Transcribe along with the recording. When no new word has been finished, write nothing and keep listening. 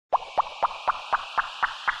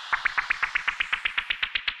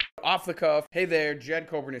Off the cuff. Hey there, Jed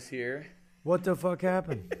Coburnus here. What the fuck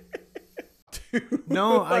happened? Dude,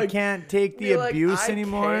 No, like, I can't take the you're abuse like, I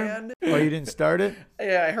anymore. can. Oh, you didn't start it?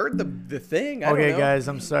 Yeah, I heard the thing. I don't Okay, know. guys,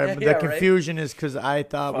 I'm sorry, Yeah, but yeah, the confusion is because I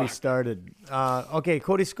thought we started. Okay,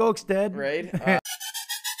 Cody Skoke's dead. Right?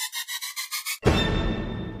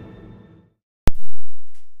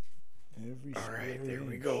 All right, there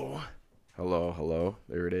we go. Hello, hello.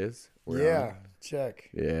 There it is. We're on. Check.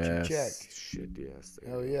 Yes. Check. Shit, yes.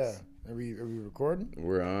 There Hell it yeah. is. Are we recording?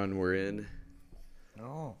 We're on. We're in.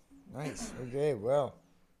 Oh, nice. Okay, well.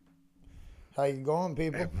 How you going,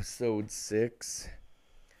 people? Episode 6.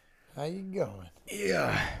 How you going?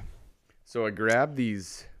 Yeah. So I grabbed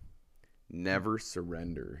these Never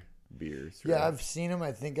Surrender beers. Yeah, right? I've seen them.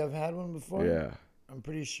 I think I've had one before. Yeah. I'm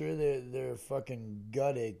pretty sure they're fucking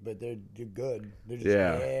gut ache, but they're good. They're just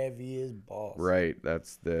Yeah. heavy as balls. Right.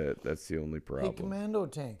 That's the only Hey, problem. Commando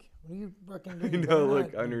Tank. What are you fucking doing? You You know, better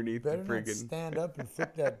look not- underneath the better not friggin'- stand up and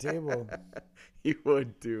flip that table. He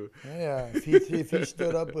would too. Yeah, if he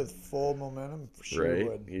stood up with full momentum, for sure Right?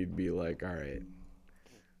 would. He'd be like, all right.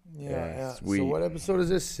 Yeah. sweet. So what episode is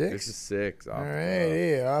this? 6? This is 6. All right,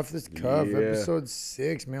 hey, off this cuff, Yeah. episode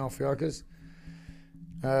 6, motherfuckers.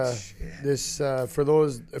 This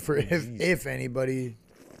if anybody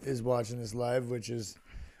is watching this live, which is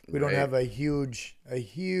we don't Right. have a huge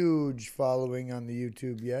following on the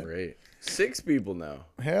YouTube yet. Right. 6 people now.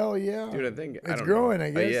 Hell yeah, Dude, I think I it's don't growing. know.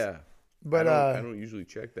 I guess. Yeah. But I don't usually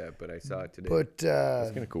check that, but I saw it today. But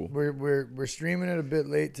That's kind of cool. We're streaming it a bit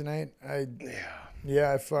late tonight.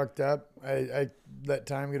 I fucked up. I let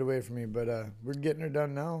time get away from me, but we're getting her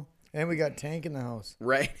done now, and we got Tank in the house.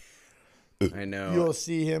 Right. I know. You'll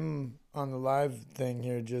see him on the live thing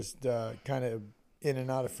here, just kind of in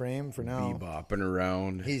and out of frame for now. Bebopping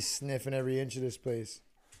around. He's sniffing every inch of this place.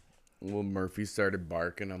 Well, Murphy started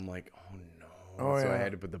barking. I'm like, oh no. Oh, So I yeah.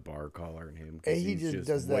 had to put the bar collar in him. 'Cause Hey, he he's just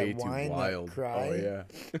does that way too whine, that wild. cry. Oh, yeah.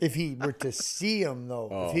 If he were to see him,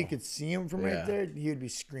 though, if he Oh. could see him from Yeah. right there, he would be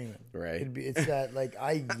screaming. Right. It's that, like,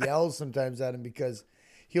 I yell sometimes at him because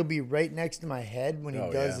he'll be right next to my head when he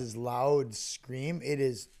Oh, does yeah. his loud scream. It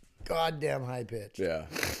is goddamn high pitched. Yeah.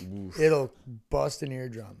 Oof. It'll bust an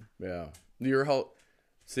eardrum. Yeah. You're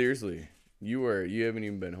seriously. You haven't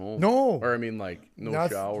even been home. No. Or I mean, like, no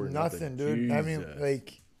shower. Nothing, dude. I mean, Jesus.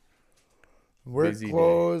 like, work Busy day.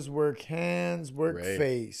 clothes, work hands, work Right.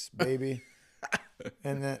 face, baby.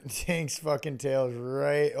 And that Tank's fucking tail's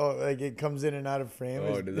right. Oh, like it comes in and out of frame.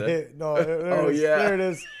 Oh, did that? No, there Oh, it is. yeah. There it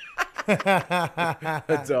is.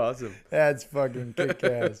 That's awesome. That's fucking kick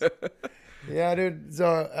ass. Yeah, dude.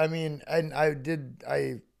 So I mean,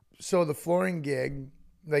 so the flooring gig,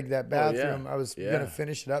 like that bathroom, I was Yeah. gonna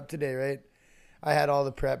finish it up today, right? I had all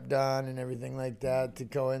the prep done and everything like that to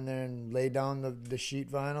go in there and lay down the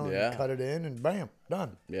sheet vinyl Yeah. and cut it in and bam,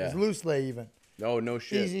 done. Yeah. It's loose lay even. Oh, no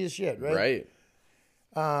shit. Easy as shit, right? Right.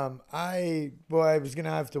 I was gonna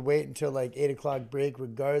have to wait until like 8:00 break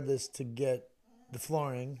regardless to get the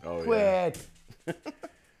flooring. Oh, Quick.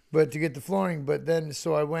 But to get the flooring, but then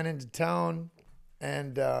so I went into town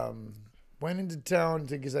and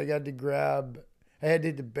because I got to grab. I had to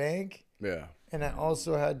hit the bank, Yeah. and I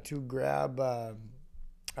also had to grab. I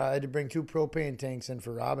had to bring 2 propane tanks in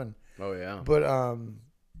for Robin. Oh, yeah. But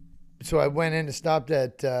so I went in and stopped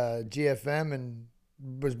at GFM and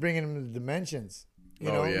was bringing them the dimensions. You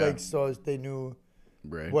Oh, know, yeah. like so they knew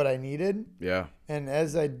Right. what I needed. Yeah. And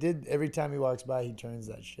as I did, every time he walks by, he turns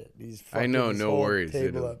that shit. He's I know. his No whole worries.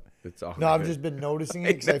 Table up. It's all No, I've good. just been noticing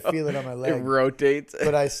it because I feel it on my It leg. rotates.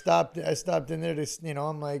 But I stopped in there to,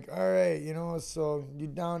 I'm like, all right, so you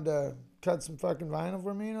down to cut some fucking vinyl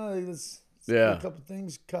for me? Like, let's get Yeah. a couple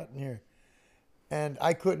things cut in here. And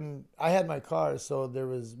I had my car, so there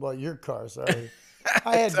was, your car, sorry.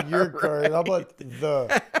 I had your car. How about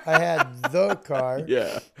I had the car.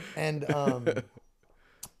 Yeah. And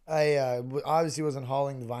I obviously wasn't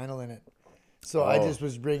hauling the vinyl in it. So I just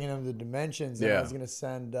was bringing him the dimensions, and I Yeah. was going to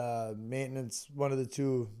send maintenance, one of the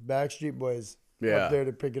 2 Backstreet Boys, Yeah. up there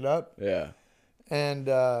to pick it up. Yeah. And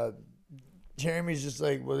Jeremy's just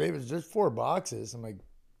like, well, it was just 4 boxes. I'm like,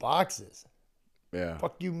 boxes? Yeah.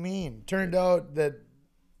 Fuck you mean? Turned out that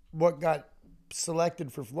what got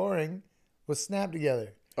selected for flooring was Snap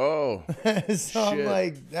Together. Oh. So I'm Shit.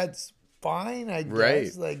 like, that's fine, I guess.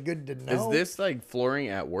 Right. Like, good to Is know. this like flooring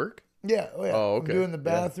at work? Yeah. Oh, yeah. Oh, okay. I'm doing the Yeah.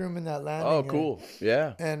 bathroom in that landing. Oh, here. cool.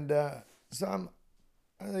 Yeah. And so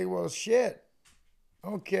I think, well, shit.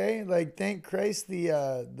 Okay, like thank Christ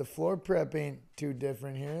the floor prep ain't too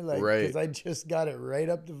different here, like Right. because I just got it right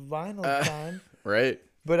up to vinyl time. Right.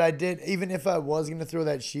 But I did, even if I was gonna throw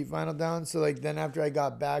that sheet vinyl down. So like then after I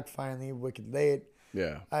got back finally, wicked late,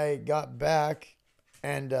 Yeah. I got back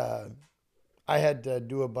And I had to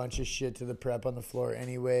do a bunch of shit to the prep on the floor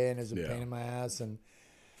anyway, and it was a pain in my ass. And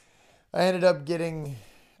I ended up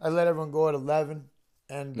I let everyone go at 11,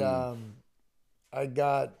 and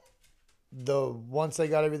once I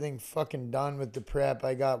got everything fucking done with the prep,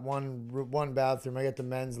 I got one bathroom. I got the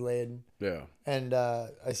men's laid. Yeah. And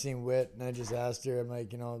I seen Whit, and I just asked her, I'm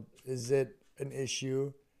like, is it an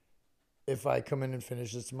issue if I come in and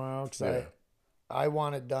finish this tomorrow? Because I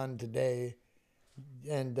want it done today,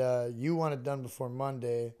 and you want it done before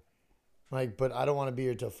Monday. I'm like, but I don't want to be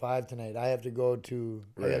here till 5 tonight. I have to go I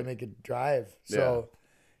got to make a drive. So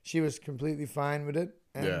she was completely fine with it.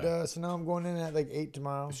 And so now I'm going in at like 8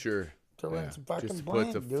 tomorrow. Sure. To rent some fucking just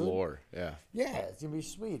blank, put the dude. floor. Yeah. Yeah, it's going to be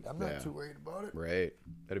sweet. I'm not too worried about it. Right.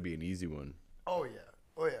 That'd be an easy one. Oh,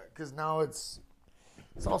 yeah. Because now it's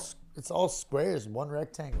all squares, one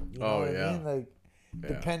rectangle. You know what I mean? Like,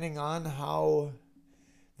 depending on how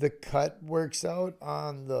the cut works out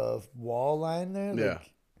on the wall line there.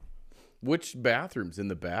 Like, which bathrooms, in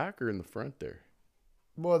the back or in the front there?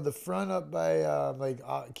 Well, the front up by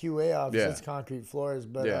QA office, it's concrete floors,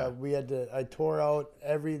 but I tore out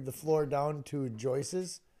the floor down to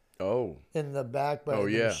joists. Oh. In the back by the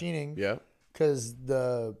machining. Yeah. Because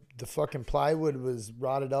the fucking plywood was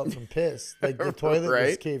rotted out from piss. Like the toilet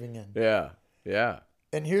was caving in. Yeah. Yeah.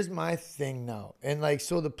 And here's my thing now. And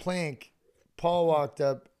so the plank, Paul walked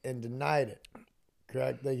up and denied it.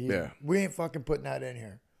 Correct? Like we ain't fucking putting that in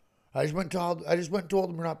here. I just went and told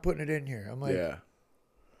him we're not putting it in here. I'm like,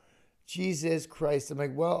 Jesus Christ. I'm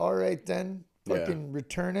like, well, all right then. Fucking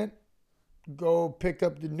return it. Go pick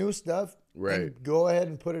up the new stuff. Right. And go ahead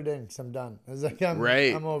and put it in because I'm done. I was like, I'm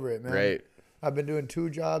over it, man. Right. I've been doing 2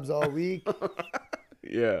 jobs all week.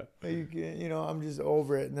 Yeah. I'm just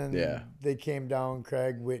over it. And then they came down,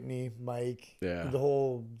 Craig, Whitney, Mike. Yeah. The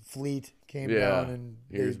whole fleet came down. And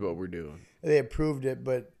here's what we're doing. They approved it.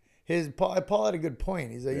 But Paul had a good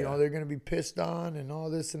point. He's like, they're going to be pissed on and all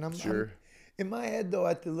this. And I'm in my head, though,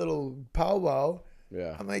 at the little powwow,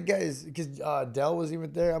 I'm like, guys, because Dell was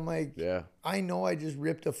even there. I'm like, I know I just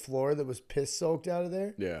ripped a floor that was piss soaked out of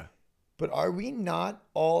there. Yeah. But are we not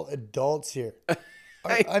all adults here?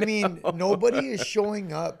 I mean, nobody is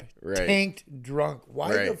showing up tanked drunk.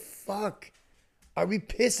 Why the fuck are we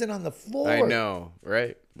pissing on the floor? I know,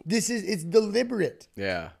 right? It's deliberate.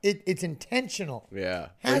 Yeah. It's intentional. Yeah.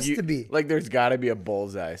 Has to be. Like there's got to be a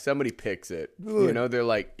bullseye. Somebody picks it. Good. They're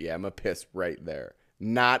like, yeah, I'm going to piss right there.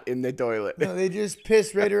 Not in the toilet. No, they just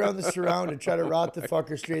piss right around the surround and try to rot the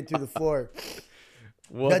fucker straight through the floor.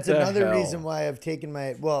 That's another reason why I've taken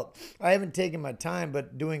I haven't taken my time,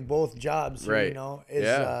 but doing both jobs here,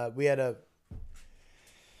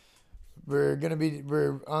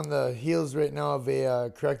 we're on the heels right now of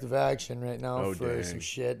a corrective action right now for some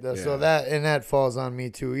shit. So that falls on me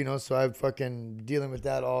too, so I'm fucking dealing with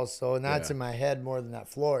that also. And that's in my head more than that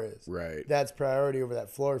floor is. Right. That's priority over that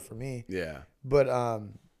floor for me. Yeah. But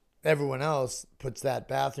everyone else puts that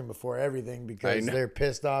bathroom before everything because they're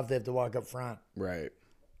pissed off. They have to walk up front. Right.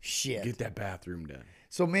 Shit. Get that bathroom done.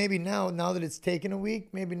 So maybe now that it's taken a week,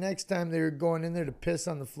 maybe next time they're going in there to piss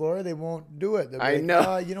on the floor, they won't do it. They'll be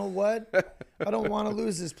like, you know what? I don't want to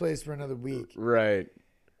lose this place for another week. Right.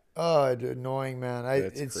 Oh, it's annoying, man.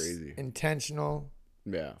 It's crazy. Intentional.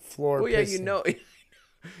 Yeah. Floor pissing.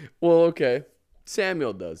 Well, okay.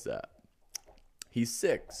 Samuel does that. He's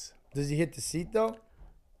 6. Does he hit the seat, though?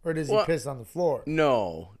 Or does he piss on the floor?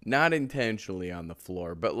 No, not intentionally on the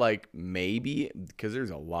floor, but maybe because there's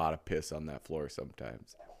a lot of piss on that floor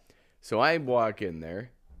sometimes. So I walk in there.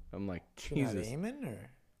 I'm like, Jesus. Not aiming, or?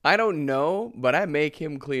 I don't know, but I make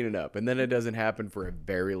him clean it up. And then it doesn't happen for a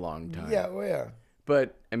very long time. Yeah, well, yeah.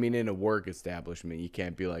 But, I mean, in a work establishment, you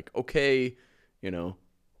can't be like, okay,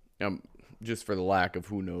 just for the lack of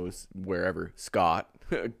who knows, wherever, Scott,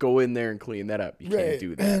 go in there and clean that up. You can't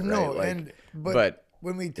do that, no, right? But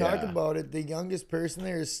when we talk about it, the youngest person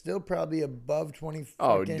there is still probably above 20.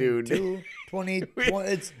 Oh, dude. 20,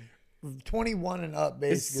 it's 21 and up,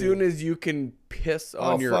 basically. As soon as you can piss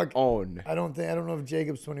on your own. I don't know if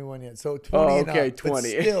Jacob's 21 yet. So 20 and up. 20.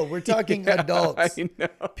 But still, we're talking adults. I know.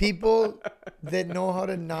 People that know how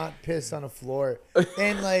to not piss on a floor.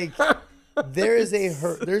 And there's a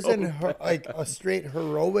straight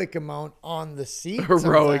heroic amount on the seat.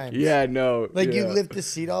 Heroic, sometimes. Yeah, no. You lift the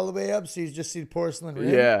seat all the way up, so you just see the porcelain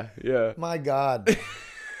rim. Yeah. My God.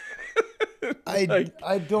 I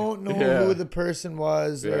don't know who the person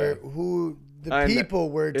was or who the people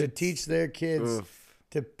were to teach their kids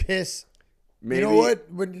to piss. Maybe. You know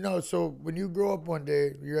what? So when you grow up one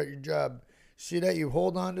day, you're at your job, see that you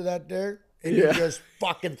hold on to that there and you just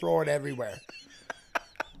fucking throw it everywhere.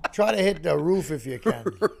 Try to hit the roof if you can.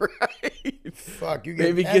 Right. Fuck, you get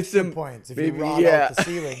Maybe extra get some points if maybe you rod out the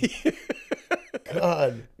ceiling.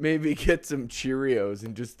 God. Maybe get some Cheerios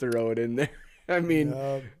and just throw it in there. I mean,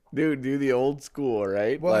 Yup. dude, do the old school,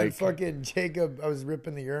 right? Well, and like, fucking Jacob, I was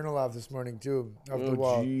ripping the urinal off this morning too, off the oh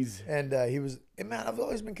wall. jeez. And he was, and man, I've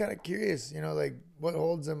always been kind of curious, you know, like what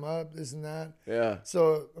holds him up, this and that. Yeah.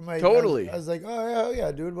 So I'm like, Totally. I was like, oh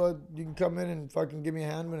yeah, dude. Well, you can come in and fucking give me a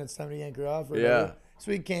hand when it's time to yank her off. Or Yeah. whatever.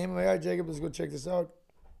 So he came. I'm like, all right, Jacob, let's go check this out.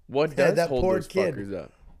 What Yeah, does that hold poor those kid. fuckers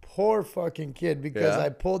up? Poor fucking kid, because Yeah? I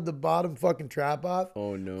pulled the bottom fucking trap off.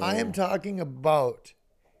 Oh no. I am talking about,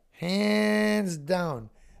 hands down,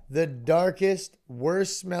 the darkest,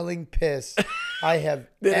 worst smelling piss I have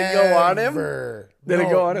Did it go on him? ever. Did it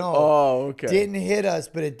go on him? No. Oh, okay. Didn't hit us,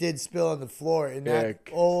 but it did spill on the floor. And that,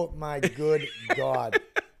 Ick. oh my good God.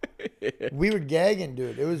 We were gagging,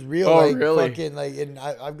 dude. It was real, Oh, like, really? fucking, like, and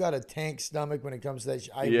I've got a tank stomach when it comes to that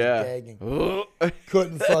shit. I was Yeah. gagging.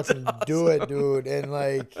 Couldn't fucking do it, dude. And,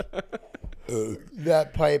 like,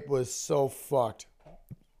 that pipe was so fucked.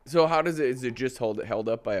 So how does it? Is it just held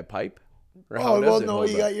up by a pipe? Or how Oh, does well, it no, hold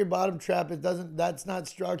you up? got your bottom trap. It doesn't, that's not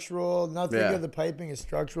structural. Nothing Yeah. of the piping is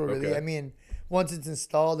structural, really. Okay. I mean, once it's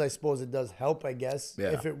installed, I suppose it does help, I guess. Yeah.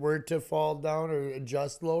 If it were to fall down or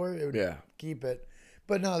adjust lower, it would Yeah. keep it.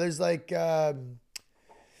 But no, there's like, have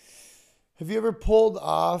you ever pulled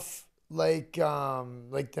off like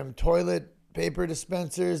them toilet paper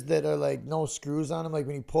dispensers that are like no screws on them? Like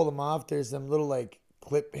when you pull them off, there's them little like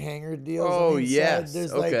clip hanger deals. Oh, on the inside. yes.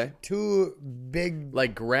 There's Okay. like two big.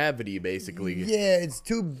 Like gravity, basically. Yeah, it's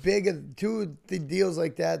too big. Two the deals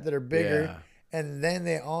like that are bigger, Yeah. and then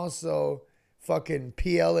they also fucking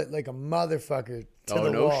PL it like a motherfucker to Oh,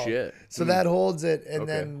 the no wall. shit. So that holds it, and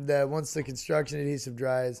Okay. then once the construction adhesive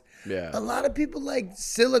dries, Yeah. a lot of people like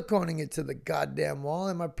siliconing it to the goddamn wall,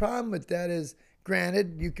 and my problem with that is,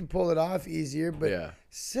 granted, you can pull it off easier, but Yeah.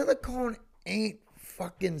 silicone ain't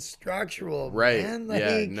fucking structural, Right. man. yeah.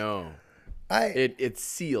 Like, No. I It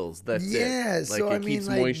seals. That's it. yeah, Like so it I mean, keeps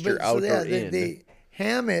like, moisture but, out so, yeah, or in. They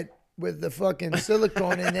ham it with the fucking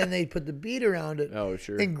silicone, and then they put the bead around it. Oh,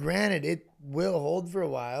 sure. And granted, it will hold for a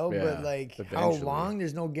while, Yeah, but like how eventually. long?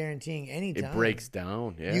 There's no guaranteeing any time. It breaks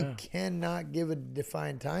down. Yeah. You cannot give a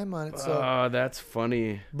defined time on it. So, Oh, that's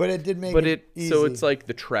funny. but it did make But it easy. so it's like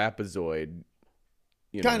the trapezoid.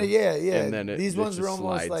 You Kind of, know, yeah, yeah. and then These it ones just are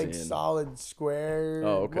almost slides like in. solid square.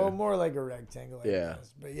 Oh, okay. Well, more like a rectangle. I Yeah.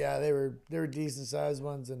 guess. But yeah, they were decent sized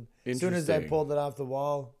ones. And as soon as I Interesting. pulled it off the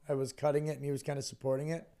wall, I was cutting it, and he was kind of supporting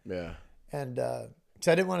it. Yeah. And because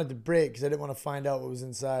I didn't want it to break, because I didn't want to find out what was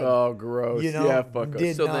inside. Oh, gross. You know, yeah, fuck.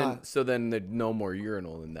 did So not. then there's no more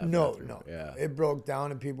urinal in that. no, bathroom. no. Yeah. It broke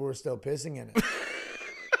down, and people were still pissing in it.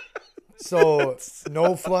 So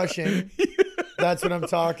no flushing. That's what I'm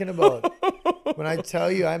talking about. When I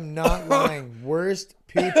tell you, I'm not lying. Worst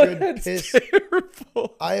putrid piss.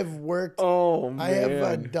 Terrible. I have worked. Oh man. I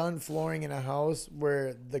have done flooring in a house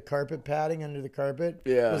where the carpet padding under the carpet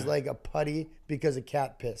Yeah. was like a putty because of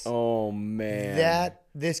cat piss. Oh man.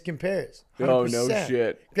 This compares. Oh, no 100%.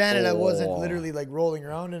 shit. Granted, I wasn't Oh. literally like rolling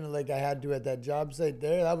around in it like I had to at that job site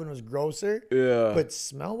there. That one was grosser. Yeah. But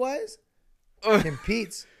smell wise,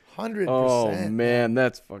 competes 100%. Oh man,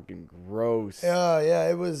 that's fucking gross. Yeah, yeah,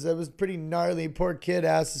 it was pretty gnarly. Poor kid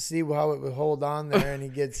has to see how it would hold on there, and he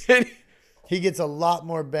gets a lot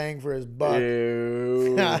more bang for his buck.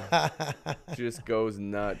 Ew. Just goes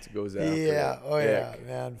nuts. Goes after Yeah. it. Oh yeah, Ick.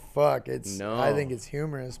 man. Fuck. It's. No. I think it's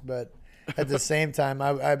humorous, but at the same time,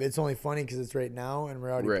 it's only funny because it's right now and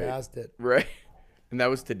we're already Right. past it. Right. And that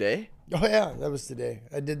was today. Oh yeah, that was today.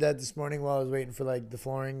 I did that this morning while I was waiting for like the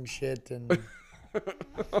flooring shit, and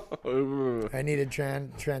I needed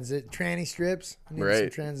tranny strips. I needed some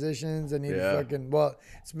Right. transitions. I needed Yeah. fucking. Well,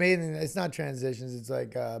 it's mainly. It's not transitions. It's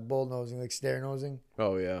like bull nosing, like stair nosing.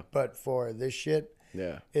 Oh yeah. But for this shit,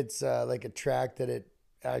 Yeah. it's like a track that it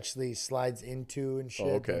actually slides into and shit.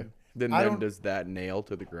 Oh, okay. and- Then I then don't- does that nail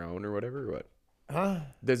to the ground or whatever? Or what? Huh?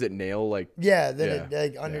 Does it nail like? Yeah, then Yeah, Mm-hmm. it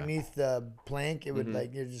like underneath the plank, it would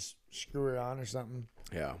like you just screw it on or something,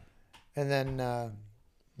 Yeah. and then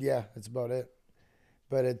yeah, that's about it.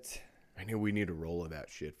 But it's I know we need a roll of that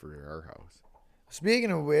shit for our house.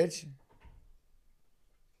 speaking of which,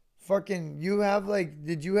 fucking, you have like,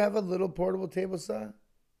 did you have a little portable table saw,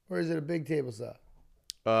 or is it a big table saw?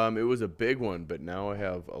 It was a big one, but now I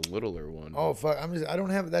have a littler one. Oh fuck, I don't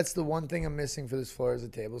have. That's the one thing I'm missing for this floor is a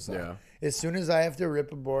table saw. Yeah. As soon as I have to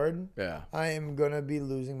rip a board, Yeah. I am gonna be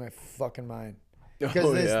losing my fucking mind. Because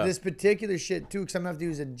Oh, this particular shit too, because I'm gonna have to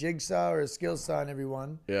use a jigsaw or a skill saw in every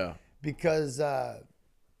one. Yeah. Because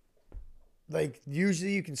like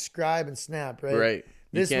usually you can scribe and snap, right? Right.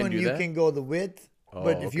 This can't one do you that? can go the width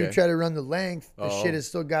But if you okay. try to run the length, the Oh. shit is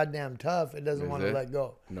still goddamn tough. It doesn't Is want to it? let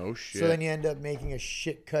go. No shit. So then you end up making a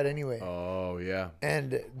shit cut anyway. Oh yeah.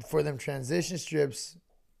 And for them transition strips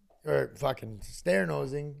or fucking stair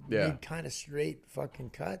nosing, you Yeah. need kind of straight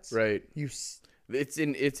fucking cuts. Right. It's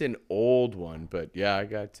an old one, but yeah,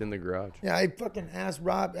 it's in the garage. Yeah, I fucking asked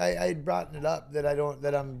Rob. I brought it up that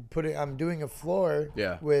I'm doing a floor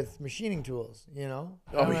Yeah. with machining tools. You know.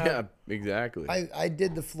 Oh I don't yeah, have- exactly. I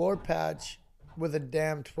did the floor patch with a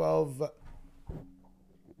damn 12.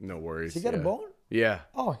 No worries. So you got a yeah. bone? Yeah.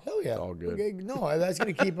 Oh hell yeah! all good. Okay, no, that's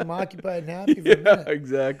gonna keep him occupied and happy for a Yeah, minute.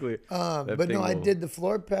 exactly. But thing no, I will- did the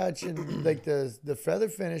floor patch and like the feather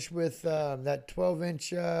finish with that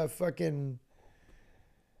 12-inch fucking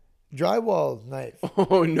drywall knife.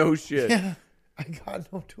 Oh no shit. Yeah, I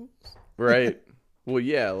got no tools. Right. Well,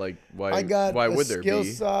 yeah. Like why? I got why a would there skill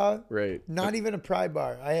be? saw, Right. not even a pry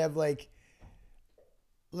bar. I have like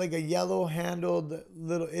a yellow handled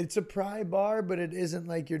little. It's a pry bar, but it isn't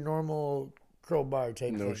like your normal crowbar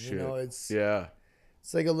type No thing. shit. You know, it's Yeah.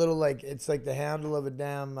 It's like a little it's like the handle of a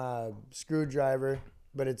damn screwdriver,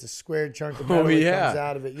 but it's a square chunk of metal that yeah. comes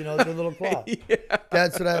out of it. You know, the little claw. Yeah.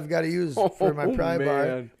 That's what I've got to use for my Oh, pry bar.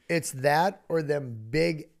 man. It's that or them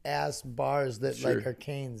big ass bars that Sure. like are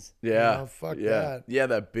canes. Yeah. You know, fuck yeah. that. Yeah,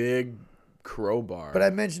 that big crowbar. But I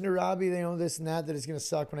mentioned to Robbie, you know, this and that it's gonna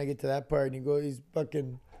suck when I get to that part, and he's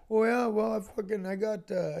fucking. Oh yeah, well I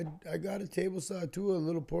got I got a table saw too, a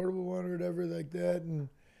little portable one or whatever like that, and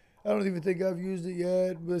I don't even think I've used it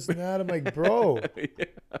yet. This and that. I'm like, bro, Yeah.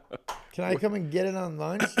 can I come and get it on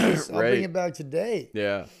lunch? I'll Right. bring it back today.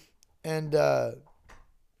 Yeah. And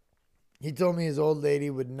he told me his old lady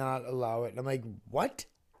would not allow it. And I'm like, what?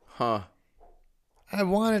 Huh. I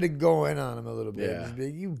wanted to go in on him a little bit. Yeah. Just be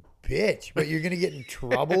like, you bitch, but you're gonna get in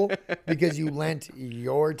trouble because you lent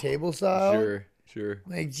your table saw. Sure. Sure.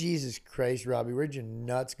 Like, Jesus Christ, Robbie, where'd your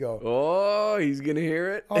nuts go? Oh, he's gonna hear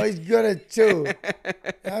it. Oh, he's gonna too.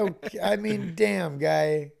 I mean, damn,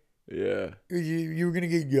 guy. Yeah. You were gonna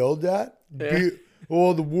get yelled at? Yeah.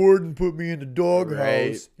 Oh, the warden put me in the doghouse.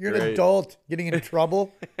 Right, You're an right. adult getting into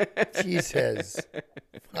trouble? Jesus.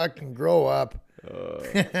 Fucking grow up.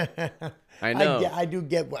 I know. I do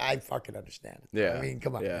get. I fucking understand it. Yeah, I mean,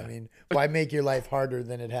 come on. yeah. I mean, why make your life harder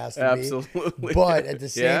than it has to Absolutely. be? But at the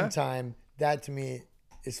same Yeah? time, that to me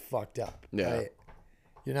is fucked up. Yeah. Right?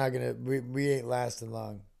 You're not gonna. We ain't lasting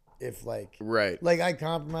long. If like Right. I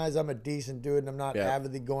compromise, I'm a decent dude, and I'm not Yeah.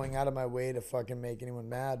 avidly going out of my way to fucking make anyone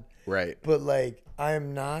mad. Right. But like, I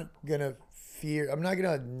am not gonna fear. I'm not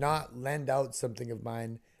gonna not lend out something of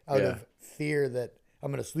mine out Yeah. of fear that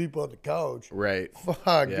I'm gonna sleep on the couch. Right.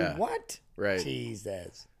 Fuck. Yeah. Dude, what? Right.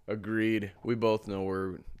 Jesus. Agreed. We both know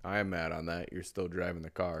where I'm at on that. You're still driving the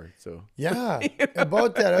car, so Yeah.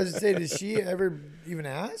 About that, I was gonna say, did she ever even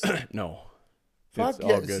ask? no. Fuck It's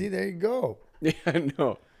yeah. all good. See, there you go. Yeah,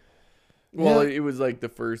 no. Well, Yeah. it was like the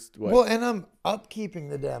first what? Well, and I'm upkeeping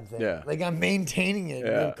the damn thing. Yeah. Like I'm maintaining it.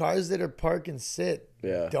 Yeah. The cars that are park and sit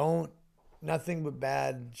Yeah. don't. Nothing but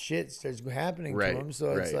bad shit starts happening Right, to them.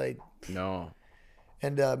 So it's right. like, No.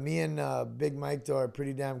 and me and Big Mike though are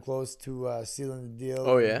pretty damn close to sealing the deal.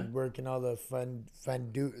 Oh, and yeah? working all the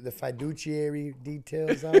the fiduciary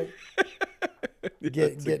details out. That's a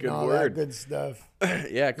Getting good all word. that good stuff.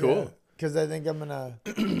 Yeah, cool. Because I think I'm gonna.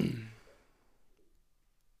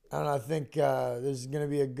 I don't know. I think there's gonna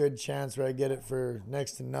be a good chance where I get it for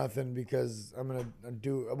next to nothing because I'm gonna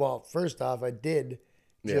do. Well, first off, I did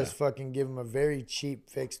just fucking give him a very cheap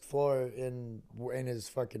fixed floor in his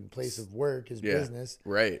fucking place of work, his Yeah. business,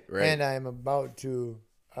 Right, right. and I am about to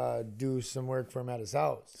do some work for him at his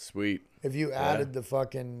house. Sweet. If you added the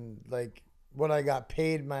fucking like what I got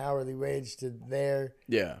paid my hourly wage to there,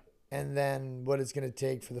 Yeah. and then what it's gonna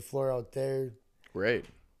take for the floor out there. Right.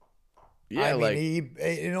 Yeah, I mean, like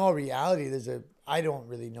in all reality, I don't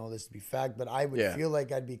really know this to be fact, but I would Yeah. feel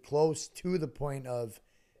like I'd be close to the point of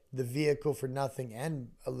the vehicle for nothing and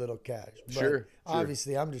a little cash. But Sure.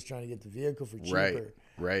 obviously, I'm just trying to get the vehicle for cheaper. right.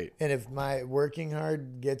 Right. And if my working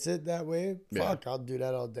hard gets it that way, Yeah. fuck, I'll do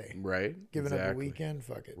that all day. Right. Giving up a Exactly. weekend,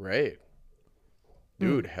 fuck it. Right.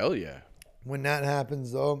 Dude, hell yeah. When that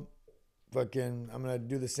happens, though, fucking, I'm going to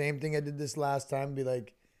do the same thing I did this last time. Be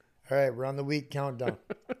like, all right, we're on the week countdown.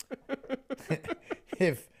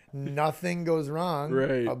 If nothing goes wrong,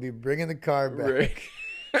 Right. I'll be bringing the car back.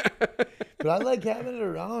 Right. But I like having it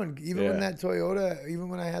around, even when Yeah. that Toyota, even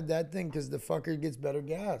when I had that thing, because the fucker gets better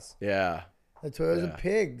gas. Yeah. The Toyota's Yeah. a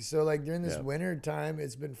pig. So, like, during this Yeah. winter time,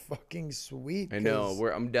 it's been fucking sweet. I know.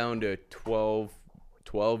 'cause- I'm down to 12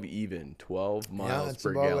 even, 12 miles Yeah, that's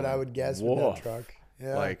per about gallon. what I would guess with Woof. that truck.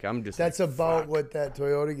 Yeah. Like I'm just That's like, about fuck. what that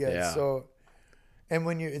Toyota gets. Yeah. So, And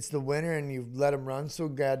when it's the winter and you let them run so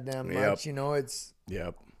goddamn much, Yep. it's.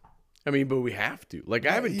 Yep. I mean, but we have to. Like,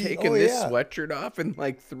 I haven't Yeah, taken oh, this yeah. sweatshirt off in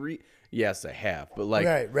like 3. Yes, I have. But like,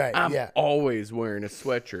 Right, I'm yeah. always wearing a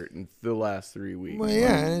sweatshirt in the last 3 weeks. Well,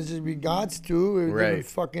 yeah, and it's just we got to. We live in Right.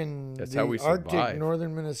 fucking That's the how we Arctic, survive.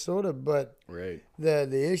 northern Minnesota. But Right.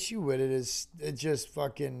 the issue with it is it's just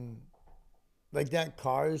fucking like that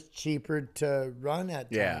car is cheaper to run at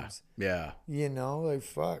Yeah. times. Yeah. You know, like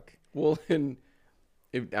fuck. Well, and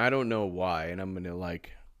if, I don't know why, and I'm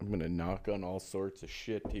gonna knock on all sorts of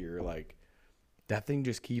shit here. Like, that thing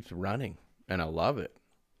just keeps running, and I love it.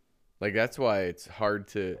 Like, that's why it's hard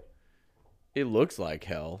to. It looks like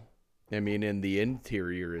hell. I mean, and the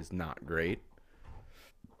interior is not great.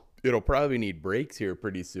 It'll probably need brakes here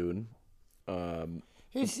pretty soon.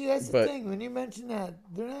 Hey, see, that's the But- thing. When you mention that,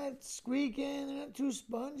 they're not squeaking. They're not too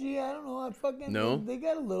spongy. I don't know. I fucking No? They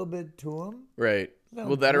got a little bit to them. Right. No,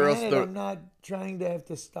 well, that or else granted, the I'm not trying to have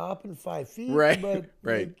to stop in 5 feet. right, But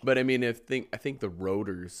right. like, But I mean, I think the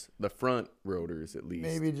rotors, the front rotors at least,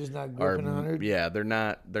 maybe just not are gripping on it. yeah, they're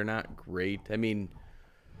not great. I mean,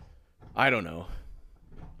 I don't know.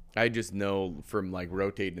 I just know from like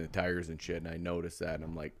rotating the tires and shit, and I notice that, and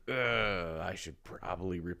I'm like, ugh, I should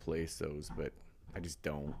probably replace those, but I just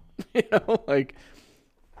don't. You know, like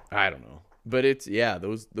I don't know. But it's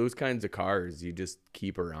those kinds of cars you just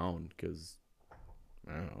keep around because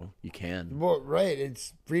I don't know, you can. Well, right.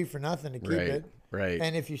 It's free for nothing to keep Right, it. right.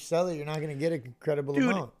 And if you sell it, you're not going to get an incredible Dude,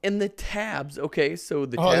 amount. and the tabs, okay, so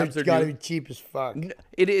the Oh, tabs it's are got to new. be cheap as fuck.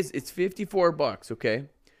 It is. It's $54, okay?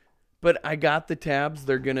 But I got the tabs.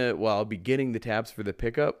 I'll be getting the tabs for the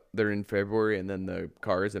pickup. They're in February, and then the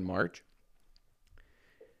car is in March.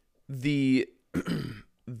 The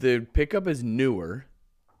the pickup is newer,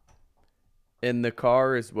 and the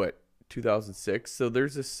car is 2006. So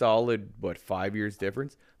there's a solid 5 years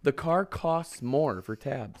difference. The car costs more for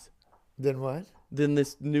tabs Then what? than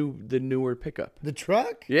the newer pickup. The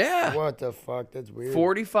truck? Yeah. What the fuck? That's weird.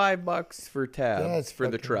 $45 for tabs That's for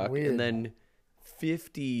the fucking truck, weird. and then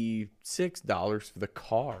 $56 for the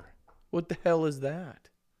car. What the hell is that?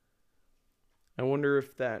 I wonder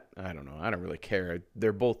if that. I don't know. I don't really care.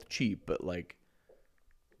 They're both cheap, but like,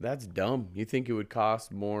 that's dumb. You think it would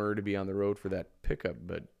cost more to be on the road for that pickup,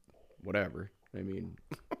 but whatever. I mean,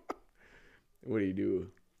 what do you do?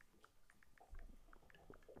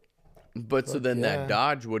 But so Fuck then yeah. that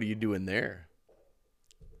Dodge, what are you doing there?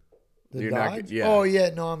 The You're not- Dodge? yeah. Oh, yeah.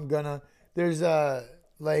 No, I'm gonna. There's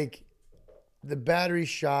like the battery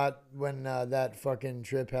shot when that fucking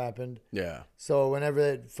trip happened. Yeah. So whenever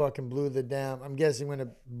it fucking blew the damn, I'm guessing when it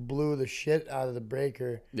blew the shit out of the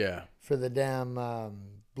breaker Yeah. for the damn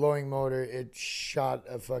blowing motor, it shot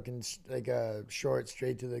a fucking like a short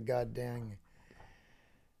straight to the goddamn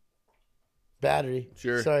battery.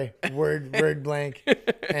 Sure. Sorry, word blank,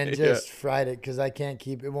 and just fried it because I can't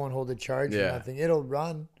keep it. Won't hold a charge Yeah. or nothing. It'll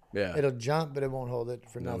run, Yeah. it'll jump, but it won't hold it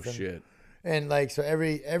for No nothing. shit. And like so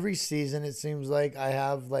every season it seems like I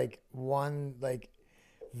have like one like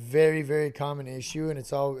very very common issue, and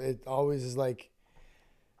it always is like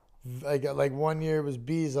 1 year it was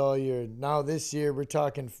bees all year. Now this year we're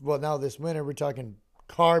talking now this winter we're talking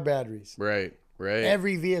car batteries. Right. Right.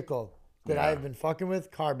 Every vehicle that Yeah. I've been fucking with,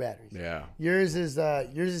 car batteries. Yeah. Yours is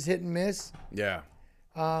hit and miss. Yeah.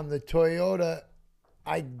 The Toyota,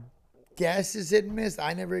 I guess is hit and miss.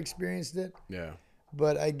 I never experienced it. Yeah.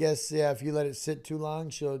 But I guess if you let it sit too long,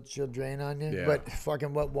 she'll drain on you. Yeah. But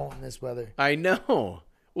fucking what won't in this weather? I know.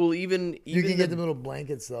 Well, even You can the, get the little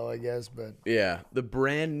blankets though, I guess. But yeah, the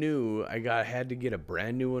brand new. Had to get a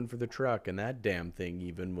brand new one for the truck, and that damn thing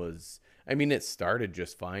even was. I mean, it started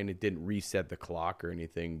just fine. It didn't reset the clock or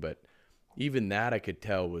anything, but even that I could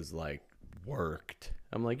tell was like worked.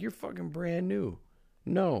 I'm like, you're fucking brand new.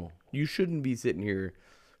 No, you shouldn't be sitting here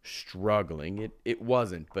struggling. It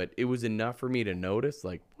wasn't, but it was enough for me to notice.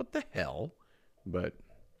 Like, what the hell? But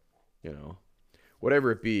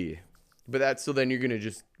whatever it be. But so then you're gonna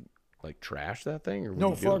just like trash that thing, or what no, are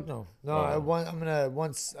you doing? fuck no. I'm gonna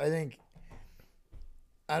once I think.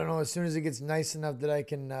 I don't know. As soon as it gets nice enough that I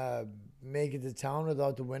can make it to town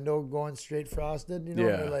without the window going straight frosted,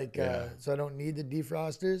 Yeah, or like yeah. so I don't need the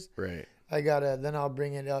defrosters. Right. Then I'll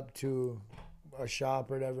bring it up to a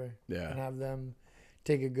shop or whatever. Yeah. And have them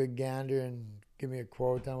take a good gander and give me a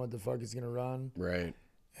quote on what the fuck it's gonna run. Right.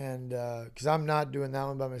 And because I'm not doing that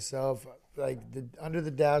one by myself. Like under the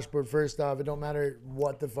dashboard, first off, it don't matter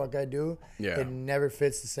what the fuck I do. Yeah. It never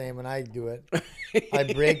fits the same when I do it. I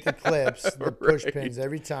break the clips, the push Right. pins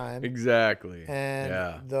every time. Exactly. And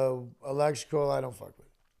yeah. the electrical, I don't fuck with.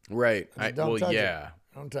 Right. Don't touch it. yeah.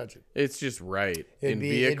 I don't touch it. It's just right. It'd In be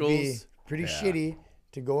vehicles, pretty yeah. shitty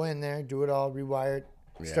to go in there, do it all, rewire it,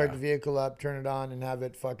 start Yeah. the vehicle up, turn it on, and have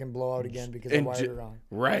it fucking blow out again because I And wired it wrong.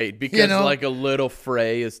 Right, because know? like a little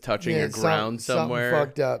fray is touching Yeah, a ground something somewhere,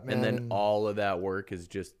 fucked up, man, and then and- all of that work is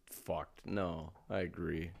just fucked. No, I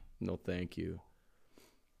agree. No, thank you.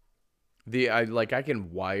 I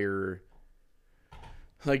can wire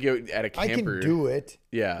like at a I camper. can do it.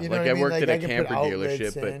 Yeah, You know like what I mean? worked Like, at I a can camper put outlets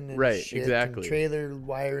dealership, but in and right, shit and exactly, trailer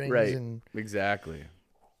wirings right, and exactly.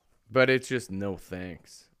 But it's just no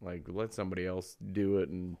thanks. Like let somebody else do it,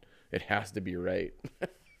 and it has to be right.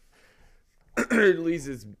 At least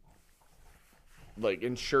it's like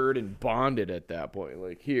insured and bonded at that point.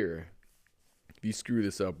 Like here, if you screw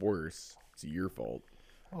this up worse, it's your fault.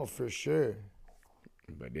 oh, for sure.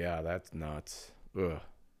 But yeah, that's nuts. Ugh.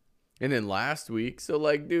 And then last week, so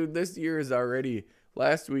like, dude, this year is already.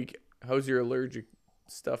 Last week, how's your allergic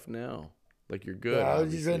stuff now? Like you're good. Yeah,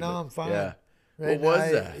 obviously, right now but- I'm fine. Yeah. Right What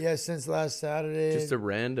was now, that? Yeah, since last Saturday. Just a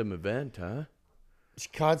random event, huh?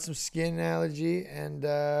 Caught some skin allergy and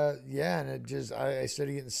and it just I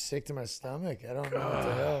started getting sick to my stomach. I don't know what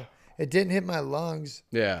the hell. It didn't hit my lungs.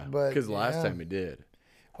 Yeah, But, because last yeah. time it did.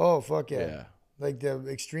 Oh fuck yeah. Yeah, Like the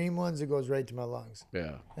extreme ones, it goes right to my lungs.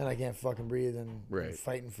 yeah, And I can't fucking breathe and Right. I'm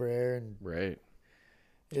fighting for air and right.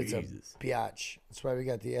 it's Jesus. a biatch. That's why we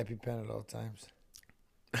got the EpiPen at all times.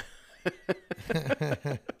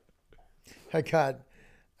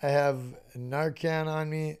 I have Narcan on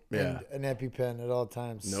me Yeah. and an EpiPen at all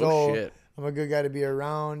times. No so shit. I'm a good guy to be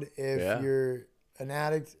around if Yeah. you're an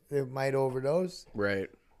addict that might overdose Right,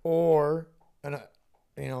 or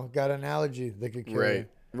got an allergy that could kill right,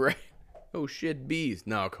 you. right. Oh shit, bees.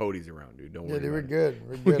 No, Cody's around, dude. Don't Yeah, worry. they were about it.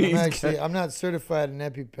 good. We're good. He's I'm not certified in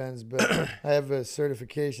EpiPens, but I have a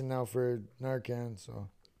certification now for Narcan, so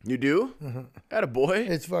You do? At a boy.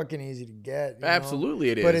 it's fucking easy to get. you know? Absolutely,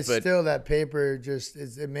 it is. But it's still that paper. Just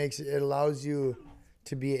it allows you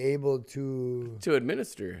to be able to. to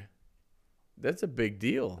administer. That's a big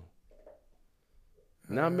deal.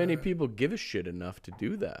 Not many people give a shit enough to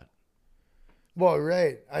do that. Well,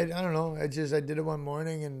 right. I don't know. I did it one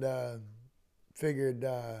morning and figured,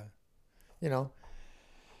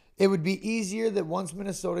 it would be easier that once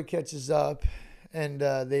Minnesota catches up and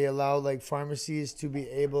they allow like pharmacies to be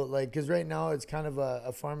able, like, because right now it's kind of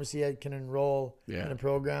a pharmacy that can enroll Yeah. in a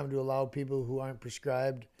program to allow people who aren't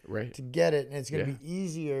prescribed Right. to get it, and it's going to Yeah. be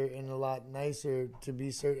easier and a lot nicer to be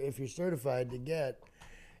if you're certified to get.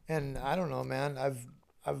 And I don't know, man.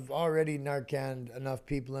 I've already Narcaned enough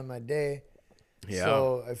people in my day. Yeah.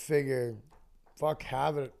 So I figure, fuck,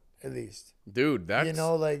 have it at least. Dude, that's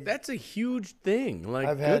like that's a huge thing. Like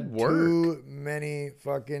I've good had work. too many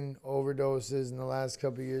fucking overdoses in the last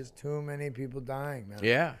couple of years. Too many people dying, man.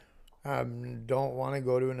 Yeah. I don't want to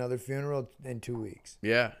go to another funeral in 2 weeks.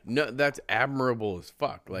 Yeah. No, that's admirable as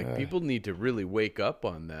fuck. Like people need to really wake up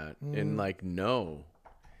on that Mm-hmm. and like know.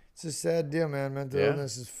 It's a sad deal, man. Mental Yeah.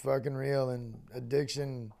 illness is fucking real, and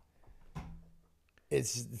addiction.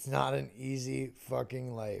 It's not an easy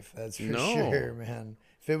fucking life. That's for No. sure, man.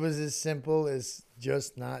 If it was as simple as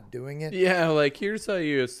just not doing it, Yeah, like here's how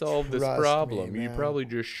you solve this Trust me, problem. You man. probably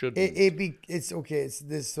just shouldn't. it's okay. It's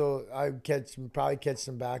this. So I probably catch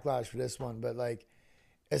some backlash for this one, but like,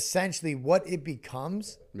 essentially, what it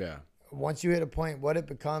becomes yeah. once you hit a point, what it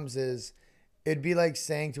becomes is, it'd be like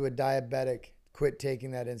saying to a diabetic, "Quit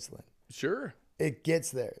taking that insulin." Sure. It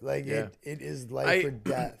gets there. Like Yeah. it is life I- or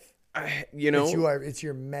death. It's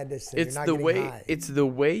your medicine. It's You're not the getting way high. it's the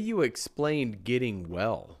way you explained getting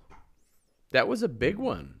well. That was a big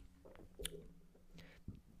one.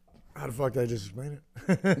 How the fuck did I just explain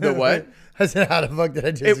it? The what? I said, how the fuck did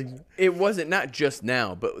I just? It wasn't not just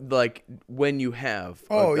now, but like when you have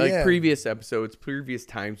Oh, like yeah. previous episodes, previous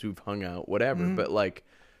times we've hung out, whatever. Mm-hmm. But like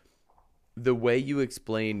the way you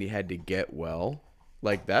explained you had to get well,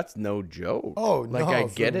 like that's no joke. Oh, like no, I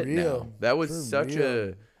for get it now. real. That was For such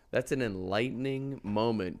real. that's an enlightening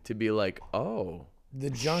moment to be like, oh, The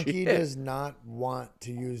junkie shit. does not want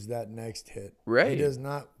to use that next hit. Right. He does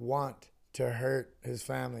not want to hurt his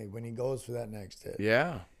family when he goes for that next hit.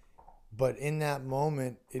 Yeah. But in that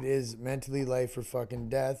moment, it is mentally life or fucking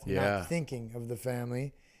death. Yeah. Not thinking of the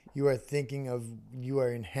family. You are thinking of, you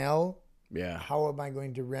are in hell. Yeah. How am I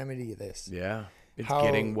going to remedy this? Yeah. It's How-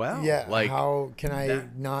 getting well. Yeah. Like how can I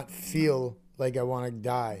not feel like I want to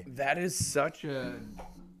die? that is such a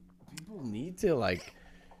people need to like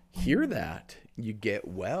hear that. You get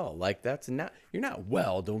well. Like that's not you're not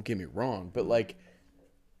well, don't get me wrong, but like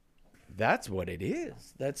that's what it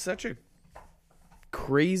is. That's such a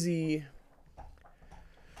crazy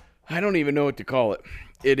I don't even know what to call it.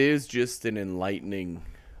 It is just an enlightening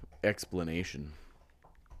explanation.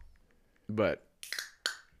 But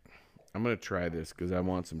I'm going to try this because I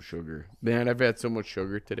want some sugar. Man, I've had so much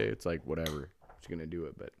sugar today. It's like, whatever. I'm just going to do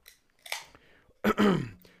it. But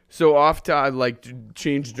so off to, I'd like to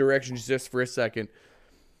change directions just for a second.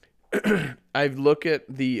 I've looked at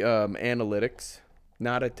the analytics.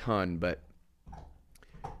 Not a ton, but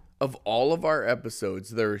of all of our episodes,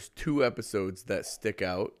 there's 2 episodes that stick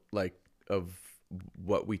out, like, of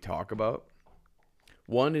what we talk about.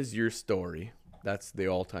 One is your story. That's the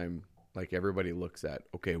all-time, like, everybody looks at.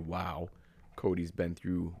 Okay, wow, Cody's been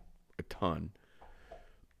through a ton.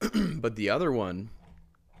 But the other one,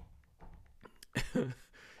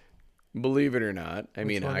 believe it or not, I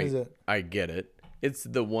mean, I get it. It's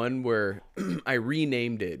the one where I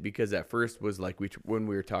renamed it because at first was like when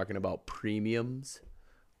we were talking about premiums,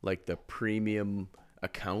 like the premium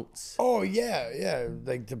accounts. Oh, yeah.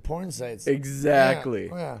 Like the porn sites.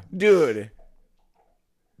 Exactly. Yeah. Dude.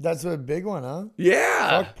 That's a big one, huh?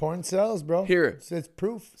 Yeah. Fuck porn sells, bro. Here. It's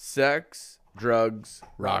proof. Sex, drugs,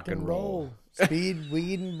 rock and roll. Speed,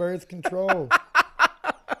 weed, and birth control.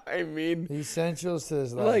 I mean. The essentials to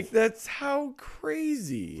this life. Like, that's how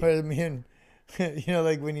crazy. But I mean, you know,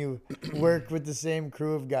 like when you work with the same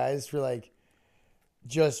crew of guys for like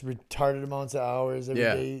just retarded amounts of hours every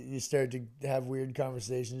day, you start to have weird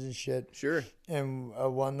conversations and shit. Sure. And a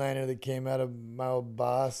one-liner that came out of my old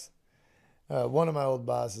boss, one of my old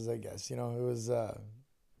bosses, I guess, you know, it was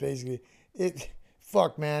basically,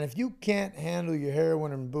 fuck, man, if you can't handle your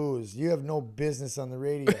heroin and booze, you have no business on the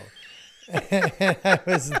radio. And I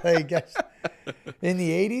was like, in the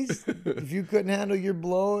 80s, if you couldn't handle your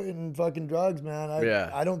blow and fucking drugs, man,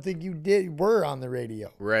 I don't think you were on the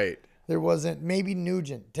radio. Right. There wasn't, maybe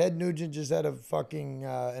Nugent. Ted Nugent just had a fucking,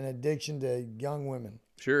 an addiction to young women.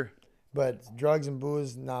 Sure. But drugs and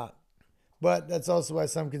booze, not. But that's also why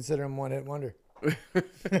some consider him one-hit wonder. It's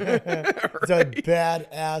a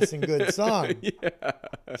badass and good song. Yeah.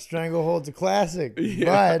 Stranglehold's a classic.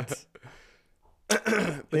 Yeah.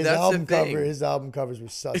 But his album covers were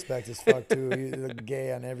suspect as fuck too. He looked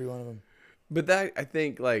gay on every one of them. But that, I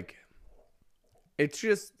think, like, it's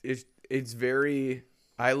very,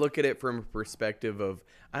 I look at it from a perspective of,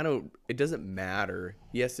 it doesn't matter.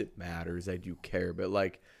 Yes, it matters. I do care. But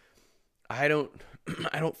like, I don't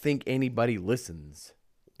think anybody listens.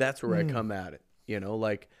 That's where I come at it. You know,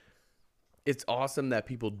 like, it's awesome that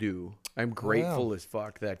people do. I'm grateful as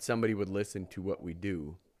fuck that somebody would listen to what we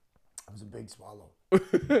do. That was a big swallow.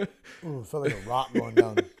 Ooh, it felt like a rock going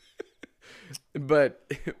down. But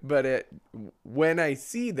when I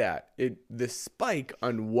see that, the spike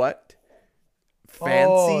on what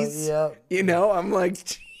fancies, you know, I'm like,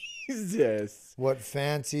 Jesus. What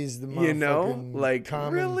fancies the motherfucking, you know, like,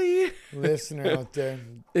 really listener out there.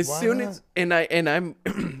 As soon as and I'm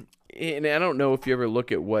and I don't know if you ever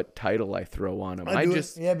look at what title I throw on them.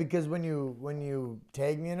 Because when you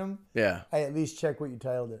tag me in them, I at least check what you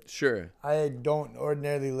titled it. Sure. I don't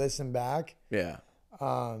ordinarily listen back. Yeah.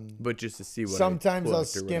 But just to see what. Sometimes I'll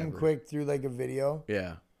skim quick through like a video.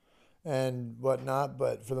 Yeah. And whatnot,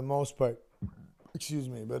 but for the most part, I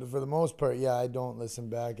don't listen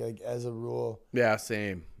back, like, as a rule. Yeah,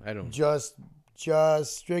 same. I don't. Just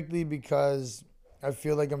strictly because I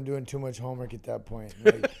feel like I'm doing too much homework at that point.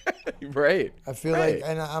 Like, right. I feel like,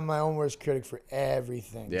 and I'm my own worst critic for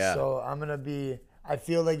everything. Yeah. So I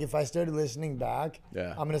feel like if I started listening back,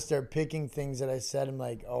 I'm going to start picking things that I said. I'm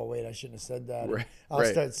like, oh, wait, I shouldn't have said that. Right. I'll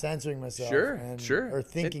start censoring myself. Or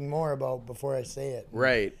thinking more about before I say it.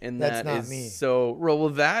 Right. And that's not me. So, well,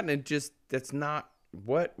 that, and that's not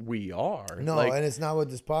what we are. No, like, and it's not what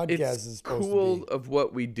this podcast is supposed to be. It's cool of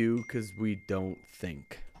what we do because we don't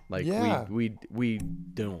think. Like, we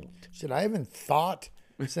don't. Shit, I haven't thought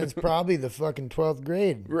since probably the fucking 12th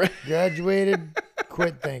grade. Right. Graduated,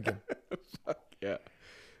 quit thinking. Fuck yeah.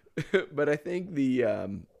 But I think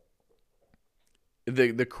the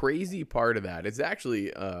crazy part of that is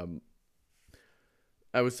actually, I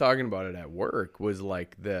was talking about it at work, was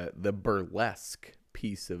like the burlesque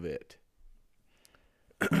piece of it.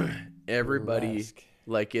 Everybody, burlesque.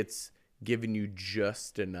 Like, it's giving you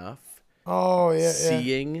just enough. Oh, yeah.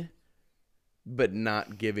 Seeing, but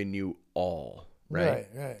not giving you all. Right.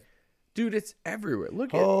 Dude, it's everywhere.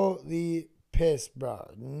 Look at. Holy piss,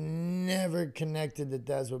 bro. Never connected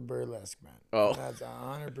that's what burlesque meant. Oh. That's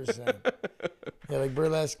 100%. Yeah, like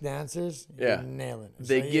burlesque dancers, you're nailing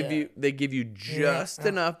it. They give you just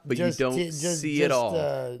enough, but you don't see it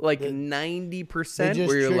all. Like 90%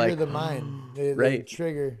 where you're like, the mind. They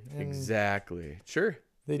trigger. Exactly. Sure.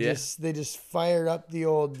 They just fire up the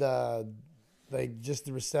old, like, just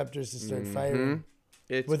the receptors to start firing.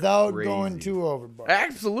 It's without crazy. going too overboard.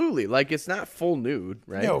 Absolutely. Like, it's not full nude,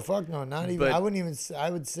 right? No, fuck no, not even. But- I wouldn't even. I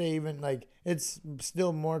would say even like it's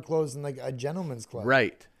still more clothes than like a gentleman's club.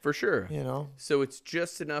 Right. For sure. You know, So it's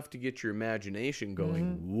just enough to get your imagination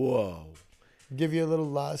going. Mm-hmm. Whoa. give you a little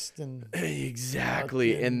lust and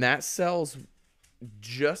Exactly. Fucking- And that sells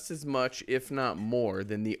just as much, if not more,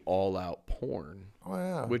 than the all-out porn, oh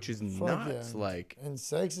yeah, which is Fuck nuts. yeah. Like, And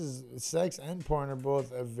sex and porn are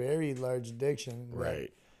both a very large addiction. that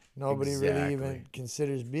right. Nobody really Exactly. even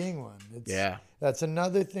considers being one. It's, Yeah. That's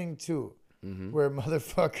another thing too, Mhm. where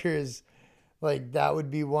motherfuckers like that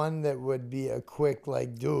would be one that would be a quick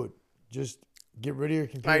like, dude, just get rid of your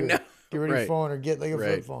computer. I know. Get rid of Right. your phone or get like a flip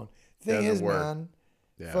Right. phone. Thing Doesn't is, work. man,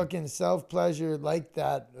 Yeah. fucking self pleasure like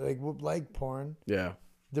that, like porn. Yeah.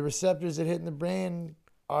 The receptors that hit in the brain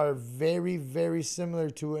are very, very similar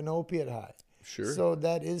to an opiate high. Sure. So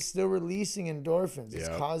that is still releasing endorphins. It's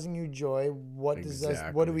Yep. causing you joy. What does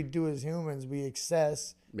that? What do we do as humans? We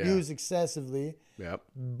use excessively. Yep.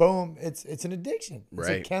 Boom! It's an addiction. It's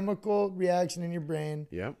a Right. chemical reaction in your brain.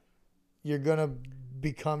 Yep. You're gonna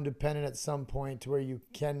become dependent at some point to where you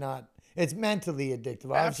cannot. It's mentally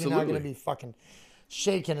addictive. Obviously, you're not gonna Absolutely. be fucking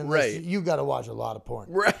shaking unless Right. you got to watch a lot of porn.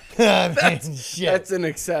 Right. I mean, shit. That's an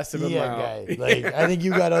excessive Yeah, amount. guy. Like, I think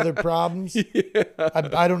you got other problems. Yeah.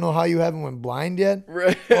 I don't know how you haven't went blind yet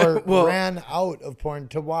Right. or Well, ran out of porn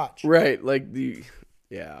to watch. right. Like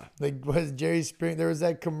yeah. Like, was Jerry Springer? There was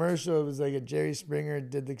that commercial. It was like a Jerry Springer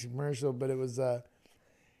did the commercial, but it was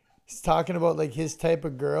he's talking about like his type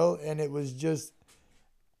of girl, and it was just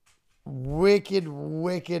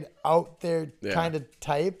wicked out there Yeah. kind of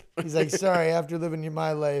type. He's like, sorry, after living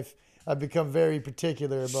my life, I've become very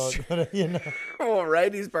particular about, you know. Well,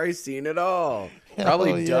 right. He's probably seen it all. Hell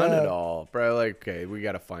Probably done it yeah. all. Probably like, okay, we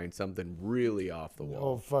got to find something really off the Oh,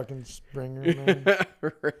 wall. fucking Springer, man.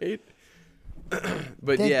 Right.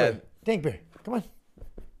 But Tank yeah. Bear. Tank Bear, come on.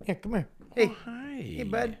 Yeah, come here. Hey, Hi. hey,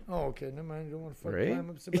 bud. Oh, okay, never mind. You don't want to fucking Right? climb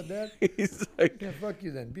up to my dad? He's like, Yeah, fuck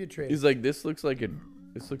you then. Be a traitor. he's like, this looks like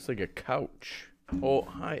a couch. Oh,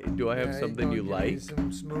 hi. Do I have Yeah, something go you give me like?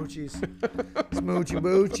 Some smoochies. Smoochy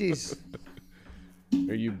boochies.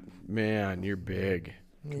 Are you, man, you're big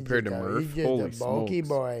compared to Murph. You're Holy just a bulky smokes.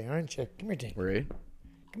 boy, aren't you? Come here, Tank. Right?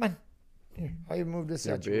 Come on. Here, how you move this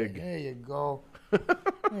You're out your way? big. There you go.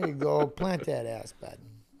 There you go. Plant that ass, bud.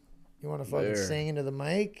 You want to fucking There. sing into the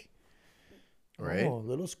mic? Right? Oh, a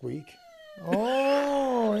little squeak.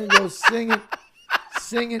 Oh, there you go. Sing it.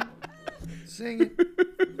 Sing it. Sing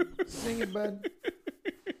it. Sing it, bud.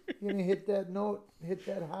 You're going to hit that note. Hit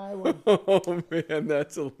that high one. Oh, man,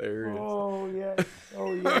 that's hilarious. Oh, yes.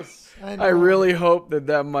 Oh, yes. I know. I really hope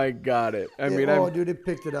that mic got it. I mean, oh, dude, it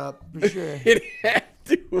picked it up for sure. it had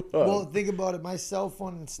to. Well, think about it. My cell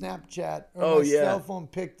phone and Snapchat, or Oh, my yeah. cell phone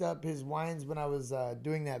picked up his whines when I was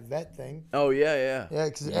doing that vet thing. Oh, yeah. Yeah,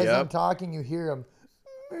 because as Yep. I'm talking, you hear him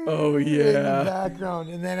Oh, in the yeah. background,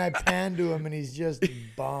 and then I pan to him, and he's just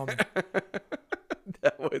bummed.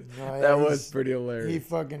 That was No, yeah, that was he's- pretty He hilarious.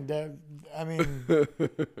 fucking I mean,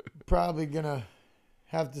 probably gonna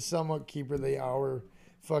have to somewhat keep her the hour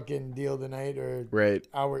fucking deal tonight, or Right.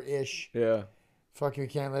 hour-ish. Yeah. Fucking, we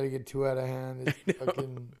can't let it get too out of hand. It's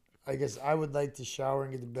fucking. I guess I would like to shower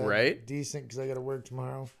and get to bed Right? decent because I got to work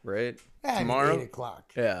tomorrow. Right. At Tomorrow? 8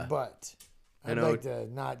 o'clock. Yeah. But I I'd know. like to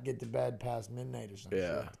not get to bed past midnight or something.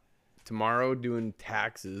 Yeah. Tomorrow doing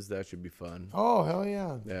taxes. That should be fun. Oh, hell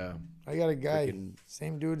yeah. Yeah. I got a guy, Freaking-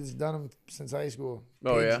 same dude that's done them since high school.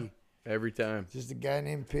 Oh, yeah? Pidgey. Every time. Just a guy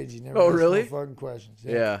named Pidgey. Never Oh, asks really? No fucking questions.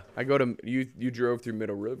 Yeah. I go to you drove through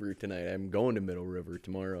Middle River tonight. I'm going to Middle River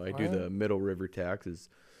tomorrow. I do Wow. the Middle River taxes.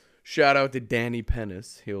 Shout out to Danny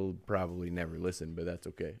Pennis. He'll probably never listen, but that's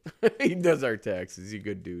okay. He does our taxes. He's a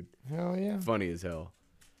good dude. Hell yeah. Funny as hell.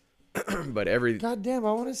 But every God damn,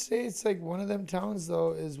 I want to say it's like one of them towns,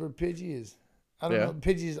 though, is where Pidgey is. I don't Yeah. know.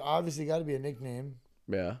 Pidgey's obviously got to be a nickname.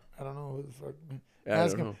 yeah. I don't know who the fuck. I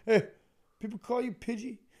Ask don't him, hey, people call you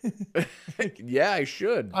Pidgey? Yeah, I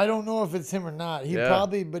should. I don't know if it's him or not. He Yeah.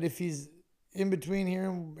 probably, but if he's in between here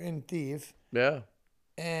and Thief Yeah.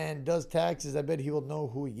 and does taxes, I bet he will know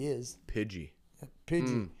who he is. Pidgey.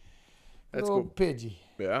 Pidgey. That's Little cool. Pidgey.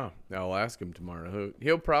 Yeah. I'll ask him tomorrow.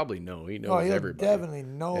 He'll probably know. He knows Oh, he'll everybody. definitely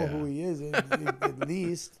know Yeah. who he is, at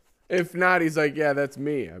least. If not, he's like, yeah, that's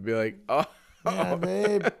me. I'd be like, oh. Yeah, but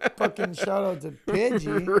hey, fucking shout out to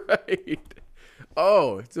Pidgey. Right.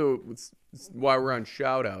 Oh, so while we're on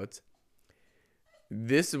shout outs,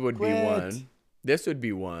 this would be Quit. one. This would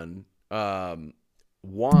be one.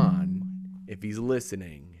 Juan, if he's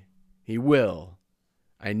listening, he will.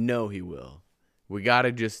 I know he will. We got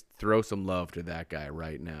to just throw some love to that guy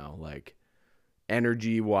right now. Like,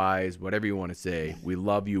 energy wise, whatever you want to say. We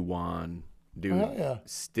love you, Juan. Dude, yeah.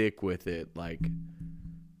 stick with it. Like,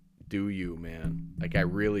 do you, man? Like, I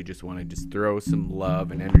really just want to just throw some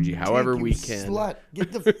love and energy however Tank, we you can. Slut.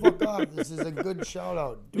 Get the fuck off. This is a good shout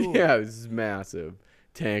out, dude. Yeah, this is massive.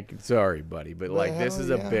 Tank, sorry, buddy, but like this is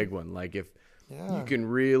a big one. Like, if you can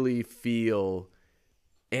really feel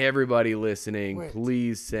everybody listening,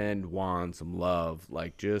 please send Juan some love.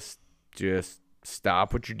 Like, just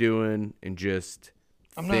stop what you're doing and just.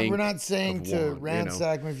 We're not saying to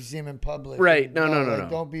ransack him if you see him in public. Right. No.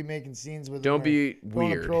 Don't be making scenes with him. Don't be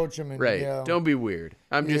weird. Don't approach him. And, right. Don't be weird.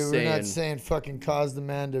 I'm just saying. We're not saying fucking cause the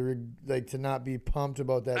man to not be pumped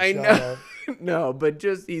about that I shot. know. No, but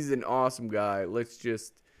just he's an awesome guy. Let's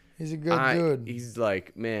just. He's a good dude. He's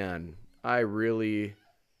like, man, I really.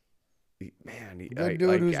 Man, good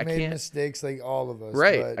dude who's made mistakes like all of us.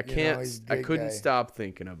 Right. But, I couldn't stop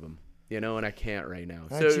thinking of him. And I can't right now.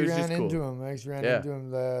 I actually ran into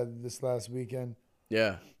him this last weekend.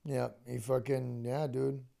 Yeah. Yeah. He fucking,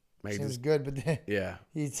 dude. Seems just, good. But then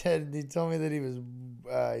he told me that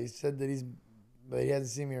he said that he hasn't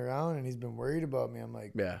seen me around and he's been worried about me. I'm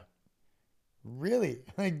like, yeah. Really?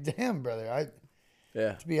 Like, damn, brother.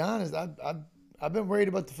 To be honest, I've been worried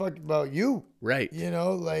about you. Right.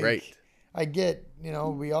 Right. I get,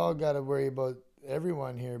 we all got to worry about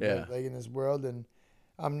everyone here, but like in this world, and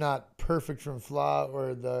I'm not perfect from flaw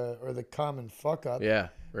or the common fuck up. Yeah,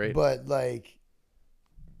 right. But like,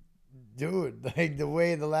 dude, like the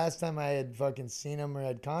last time I had fucking seen him or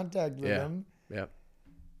had contact with him,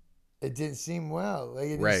 it didn't seem well. Like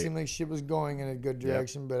it didn't seem like shit was going in a good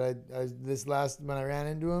direction. But when I ran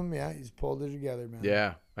into him, he's pulled it together, man.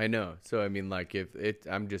 Yeah, I know. So I mean, like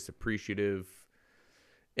I'm just appreciative,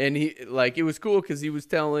 and it was cool because he was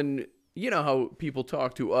telling. You know how people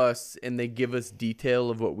talk to us and they give us detail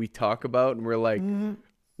of what we talk about and we're like,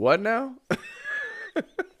 what now?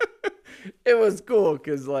 It was cool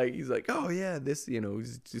because like he's like, oh yeah, this,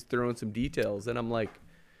 he's just throwing some details and I'm like,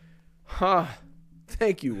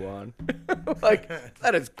 thank you, Juan. Like,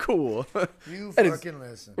 that is cool. You fucking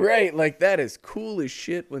listen. Right, like that is cool as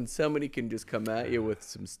shit when somebody can just come at you with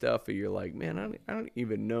some stuff and you're like, man, I don't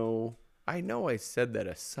even know. I know I said that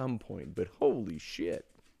at some point, but holy shit.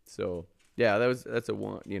 So yeah, that's a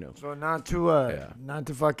one, So not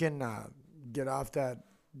to fucking get off that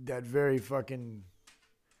very fucking,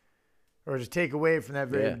 or to take away from that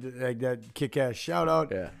very like that kick ass shout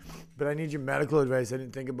out. Yeah. But I need your medical advice. I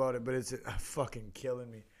didn't think about it, but it's fucking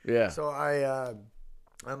killing me. Yeah. So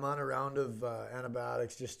I'm on a round of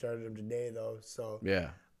antibiotics. Just started them today though. So yeah.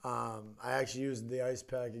 I actually used the ice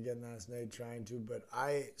pack again last night trying to, but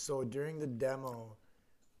during the demo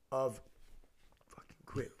of.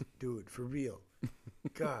 Quit, dude, for real.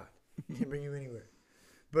 God, can't bring you anywhere.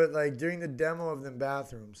 But like during the demo of them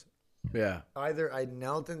bathrooms, either I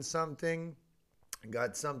knelt in something,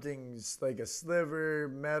 got something like a sliver,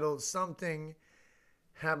 metal, something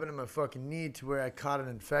happened to my fucking knee to where I caught an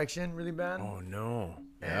infection really bad. Oh no!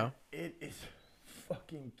 Yeah, it is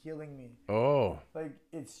fucking killing me. Oh, like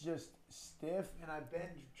it's just stiff, and I've been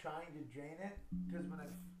trying to drain it because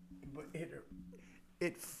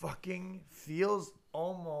it fucking feels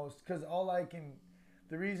almost, because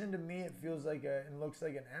the reason to me it feels like and looks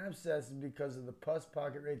like an abscess is because of the pus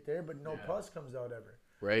pocket right there, but no pus comes out ever.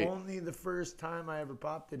 Right. Only the first time I ever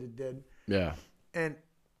popped it did. Yeah. And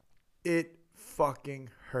it fucking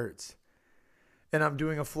hurts. And I'm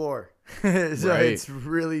doing a floor. So it's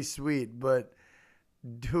really sweet, but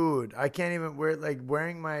dude, I can't even wear it. Like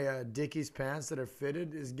wearing my Dickies pants that are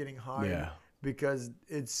fitted is getting hard. Yeah. Because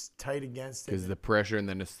it's tight against it. Because the pressure, and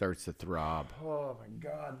then it starts to throb. Oh my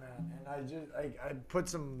God, man! And I put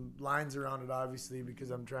some lines around it, obviously,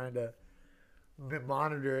 because I'm trying to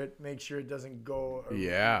monitor it, make sure it doesn't go. Go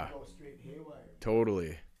straight haywire.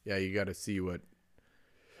 Totally. Yeah, you got to see what.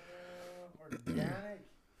 Organic.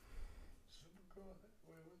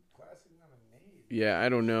 Classic lemonade. Yeah, I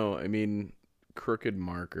don't know. I mean, crooked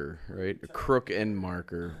marker, right? A crook and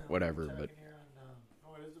marker, whatever, but.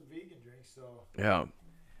 Yeah.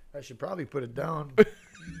 I should probably put it down.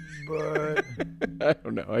 But I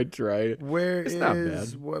don't know. I try it. It's not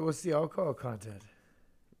bad. What's the alcohol content?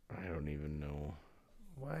 I don't even know.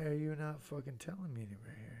 Why are you not fucking telling me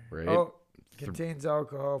anywhere here? Right. Oh, contains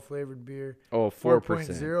alcohol, flavored beer. Oh,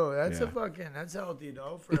 4.0. That's healthy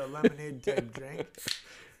though for a lemonade type drink.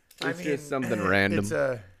 It's just something random.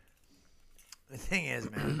 The thing is,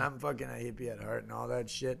 man, I'm fucking a hippie at heart and all that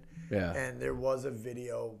shit. Yeah. And there was a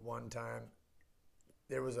video one time.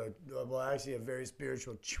 There was actually a very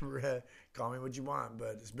spiritual trip. Call me what you want,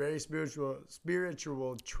 but it's very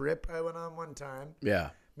spiritual trip I went on one time. Yeah.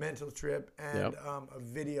 Mental trip and a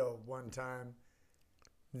video one time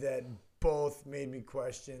that both made me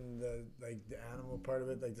question the animal part of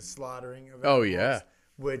it, like the slaughtering of Oh, animals, yeah.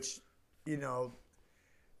 which, you know,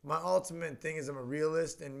 my ultimate thing is I'm a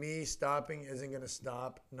realist, and me stopping isn't going to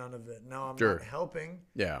stop none of it. Now, I'm Sure. not helping,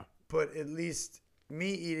 Yeah. but at least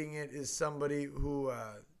me eating it is somebody who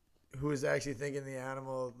is actually thinking the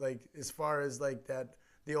animal, like, as far as like that,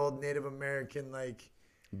 the old Native American, like,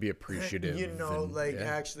 Be appreciative. you know, and- like, yeah.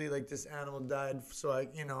 actually, like, this animal died, so I,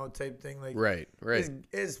 you know, type thing, like, Right.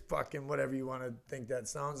 is fucking whatever you want to think that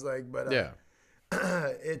sounds like, but Yeah.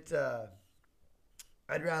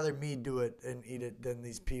 I'd rather me do it and eat it than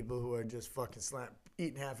these people who are just fucking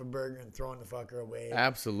eating half a burger and throwing the fucker away.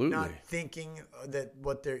 Absolutely. Not thinking that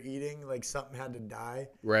what they're eating, like, something had to die.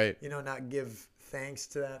 Right. You know, not give thanks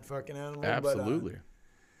to that fucking animal. Absolutely.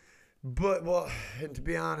 But well, and to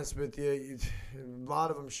be honest with you, a lot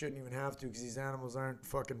of them shouldn't even have to, because these animals aren't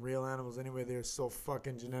fucking real animals anyway. They're so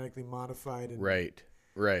fucking genetically modified. And Right.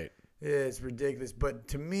 it's ridiculous. But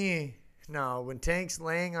to me, no, when Tank's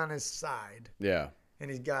laying on his side Yeah. and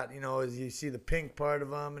he's got, you know, as you see the pink part of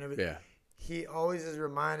him and everything, Yeah. he always has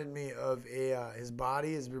reminded me of his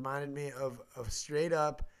body has reminded me of a straight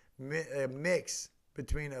up a mix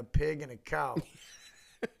between a pig and a cow.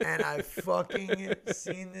 And I fucking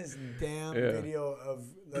seen this damn video of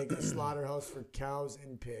like a slaughterhouse for cows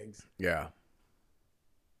and pigs. Yeah.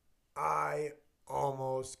 I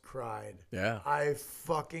almost cried. Yeah. I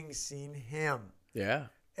fucking seen him. Yeah.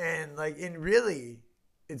 And like, in really,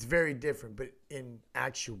 it's very different, but in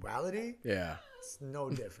actuality, Yeah. it's no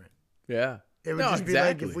different. Yeah. It would just be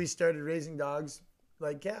like if we started raising dogs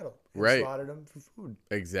like cattle and Right. slaughtered them for food.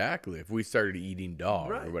 Exactly. If we started eating dog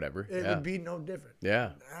or whatever. It yeah. would be no different.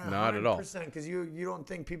 Yeah. Not at all. Because you don't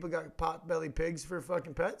think people got pot-bellied pigs for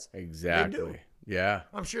fucking pets? Exactly. Yeah.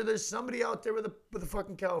 I'm sure there's somebody out there with a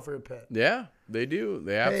fucking cow for a pet. Yeah. They do.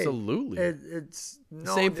 They absolutely. It's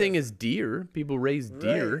no Same thing different. as deer. People raise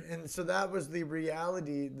deer. Right. And so that was the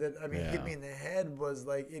reality that, I mean, hit Yeah. me in the head, was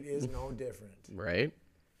like, it is no different. Right.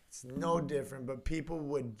 It's no different, but people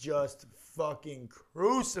would just fucking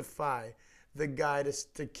crucify the guy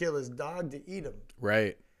to kill his dog to eat him.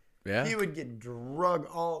 Right. Yeah. He would get drug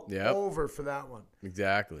all over for that one.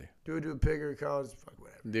 Exactly. Do it to a pig or a cow, fuck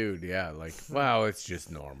whatever. Dude, yeah. Like, wow, it's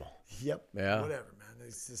just normal. Yep. Yeah. Whatever, man.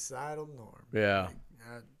 It's societal norm. Yeah.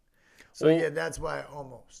 So Well- yeah, that's why I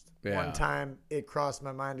almost. Yeah. One time it crossed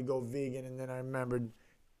my mind to go vegan, and then I remembered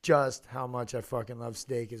just how much I fucking love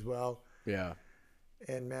steak as well. Yeah.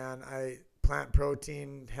 And man, plant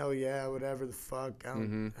protein, hell yeah, whatever the fuck.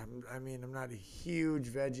 I'm not a huge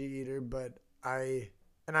veggie eater, but I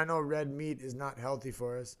know red meat is not healthy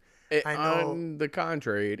for us. I know. On the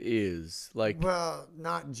contrary, it is. Like, Well,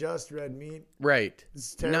 not just red meat. right.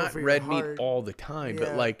 It's terrible Not for your red meat heart. all the time, Yeah.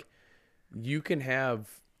 but like, you can have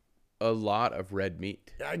a lot of red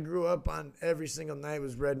meat. I grew up on every single night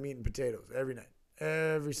was red meat and potatoes every night.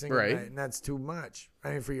 Every single Right. night. And that's too much.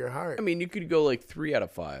 I mean, for your heart. I mean, you could go like 3 out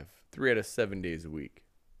of 5, 3 out of 7 days a week.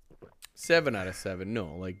 7 out of 7,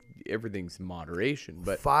 no. Like, everything's moderation,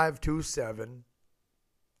 but 527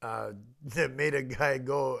 that made a guy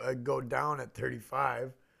go down at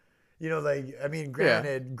 35. You know, like, I mean,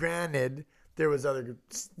 granted, there was other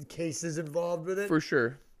cases involved with it. for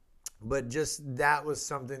sure. But just that was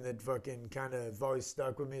something that fucking kind of always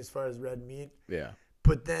stuck with me as far as red meat. Yeah.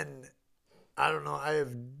 But then, I don't know, I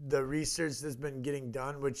have the research that's been getting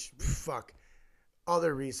done, which,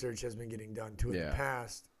 other research has been getting done too in the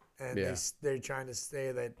past. And they're trying to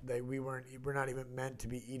say that we're not even meant to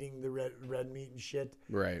be eating the red meat and shit.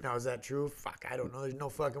 Right. Now, is that true? Fuck, I don't know. There's no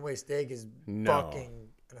fucking way. Steak is No. fucking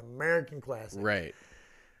an American classic. Right.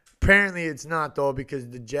 Apparently it's not, though, because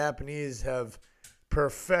the Japanese have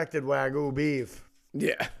perfected Wagyu beef.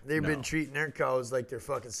 Yeah. They've been treating their cows like they're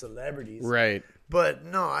fucking celebrities. Right. But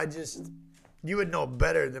no, you would know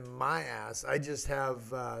better than my ass. I just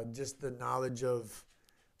have just the knowledge of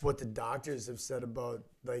what the doctors have said about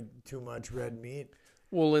like too much red meat.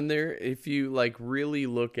 Well, in there, if you like really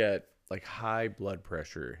look at like high blood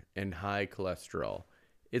pressure and high cholesterol,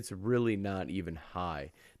 it's really not even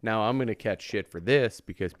high. Now, I'm going to catch shit for this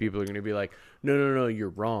because people are going to be like, no, you're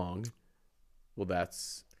wrong. Well,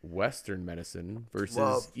 that's Western medicine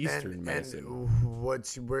versus Eastern medicine. And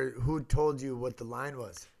who told you what the line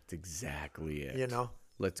was? That's exactly it. You know?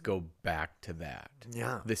 Let's go back to that.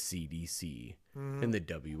 Yeah. The CDC and the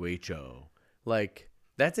WHO. Like,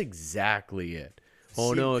 that's exactly it.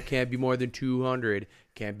 Oh, no, it can't be more than 200.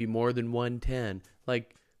 Can't be more than 110.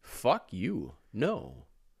 Like, fuck you. No.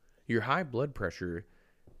 Your high blood pressure,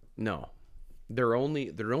 no. They're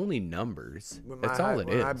only numbers. That's all it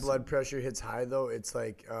is. When my blood pressure hits high, though, it's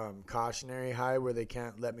like cautionary high where they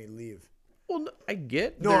can't let me leave. Well, I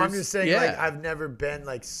get. No, I'm just saying, yeah, like, I've never been,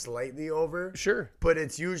 like, slightly over. sure. But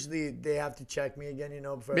it's usually they have to check me again,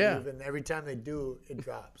 before I Yeah. move. And every time they do, it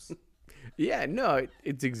drops. Yeah, no,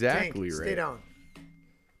 it's exactly Tank, right. stay down.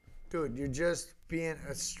 Dude, you're just being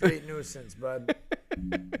a straight nuisance, bud.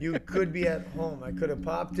 You could be at home. I could have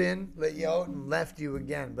popped in, let you out, and left you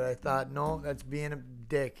again. But I thought, no, that's being a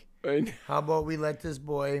dick. How about we let this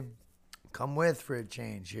boy come with for a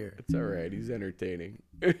change here? It's all right. He's entertaining.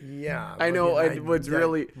 Yeah. I know. fucking And what's that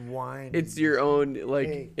really, wine. it's your own, like,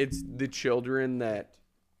 Hey. it's the children that,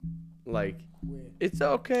 like, Quit. it's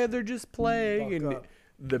okay. They're just playing. Fuck And up.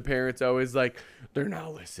 the parents always like, they're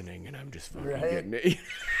not listening. And I'm just fucking Right. getting it.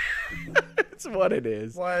 That's what it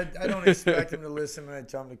is. Well, I don't expect him to listen when I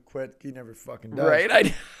tell him to quit. He never fucking does.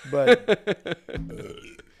 Right? But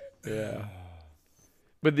Yeah.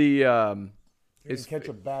 But the, you it's, can catch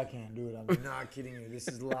a backhand, dude. I'm not kidding you. This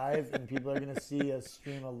is live, and people are going to see us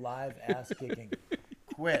stream a live ass kicking.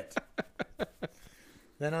 Quit.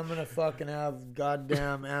 Then I'm going to fucking have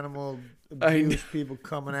goddamn animal abuse people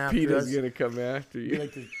coming after Peter's us. going to come after Be you.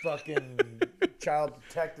 like the fucking child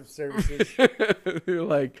protective services. You're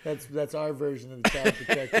like, That's our version of the child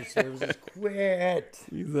protective services. Quit.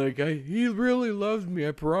 he's like, he really loves me.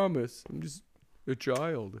 I promise. I'm just a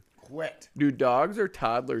child. Quit. Dude, dogs are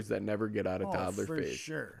toddlers that never get out of Oh, toddler for phase.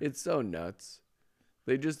 sure. It's so nuts.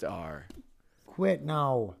 They just are. Quit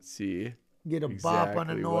now. See? Get a bop on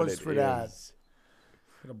the Exactly what nose it for that. is.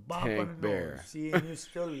 Get a bop Tank on the Bear. nose. See, and you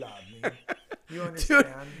still love me. You understand?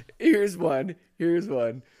 Here's one.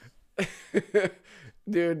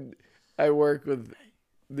 Dude, I work with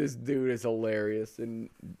this dude is hilarious, and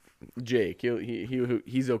Jake,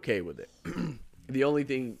 he's okay with it. The only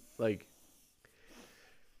thing, like,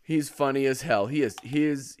 he's funny as hell.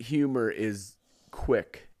 His humor is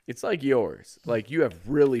quick. It's like yours. Like, you have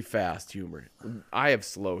really fast humor. I have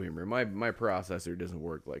slow humor. My processor doesn't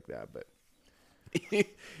work like that, but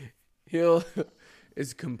he'll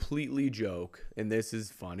is completely joke, and this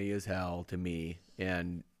is funny as hell to me,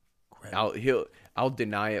 and I'll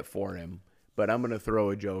deny it for him, but I'm gonna throw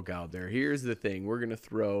a joke out there. Here's the thing: we're gonna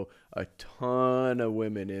throw a ton of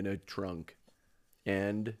women in a trunk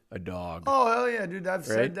and a dog. Oh, hell yeah, dude. I've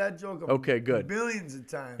Right? said that joke Okay, good. billions of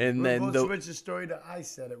times. And then we'll switch the story to I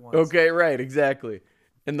said it once. Okay, right, exactly.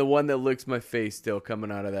 And the one that licks my face still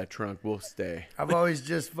coming out of that trunk will stay. I've always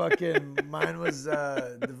just fucking, mine was,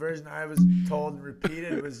 the version I was told and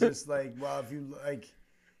repeated was just like, well, if you like,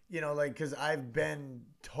 like, cause I've been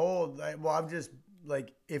told, like, well, I'm just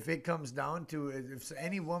like, if it comes down to it, if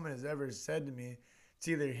any woman has ever said to me, it's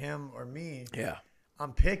either him or me, Yeah.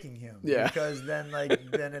 I'm picking him. Yeah. Because then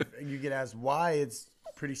if you get asked why, it's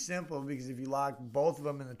pretty simple, because if you lock both of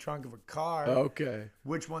them in the trunk of a car, Okay.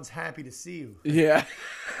 which one's happy to see you? Yeah.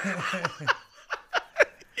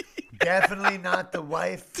 Definitely not the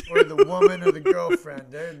wife or the woman or the girlfriend.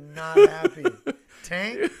 They're not happy.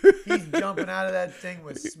 Tank, he's jumping out of that thing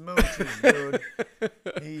with smooches, dude.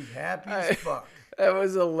 He's happy as fuck. That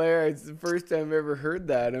was hilarious. The first time I've ever heard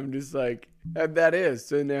that. I'm just like, that is.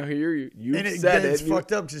 So now here you And said it's it.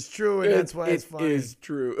 fucked up 'cause it's true, and that's why it's funny. It is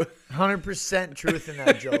true. 100% truth in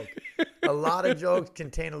that joke. A lot of jokes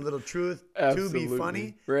contain a little truth to Absolutely. be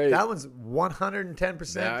funny. Right. That one's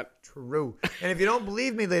 110% That- true. And if you don't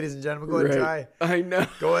believe me, ladies and gentlemen, go ahead and try. I know.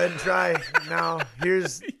 Go ahead and try. Now,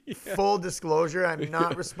 here's full disclosure. I'm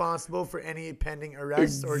not responsible for any pending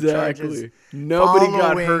arrests or charges. Nobody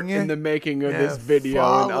got hurt following- in the making of Yeah, this video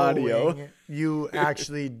and audio. following you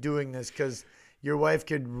actually doing this, because your wife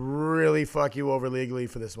could really fuck you over legally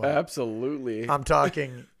for this one. Absolutely. I'm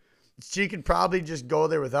talking, she could probably just go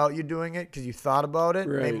there without you doing it because you thought about it.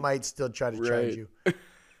 They Right. might still try to charge Right. you.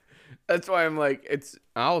 That's why I'm like,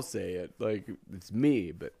 I'll say it. Like, it's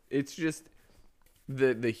me, but it's just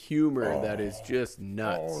the humor that is just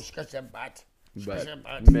nuts. scratch that butt.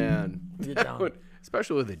 But man, Get that down. would-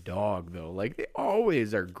 especially with a dog though, like they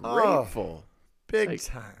always are grateful. Big Like,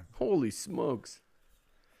 time. Holy smokes!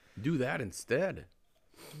 Do that instead.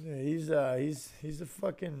 Yeah, he's a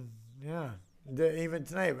fucking, yeah. Even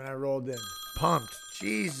tonight when I rolled in, pumped.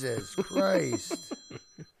 Jesus Christ.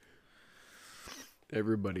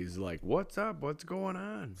 Everybody's like, "What's up? What's going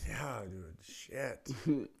on?" Yeah, dude. Shit.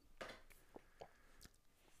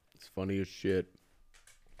 It's funny as shit.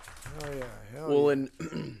 Hell yeah. Hell Well, yeah.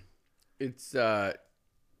 and it's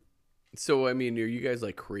so I mean, are you guys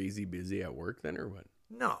like crazy busy at work then, or what?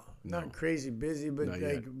 No, not crazy busy, but Not like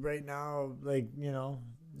yet. right now, like,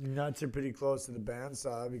 nuts are pretty close to the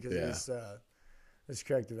bandsaw because Yeah. of this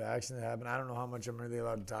corrective action that happened. I don't know how much I'm really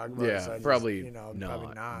allowed to talk about. Yeah, so I probably just, not,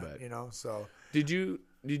 probably not. but- So Did you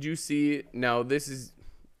see? Now this is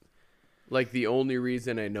Like the only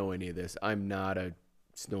reason I know any of this, I'm not a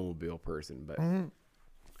snowmobile person, but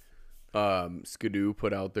Skidoo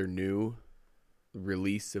put out their new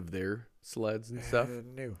release of their sleds and stuff.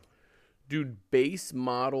 New. Dude, base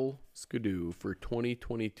model Skidoo for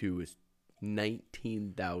 2022 is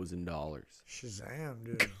 $19,000. Shazam,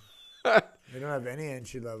 dude. They don't have any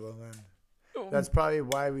entry level, man. That's probably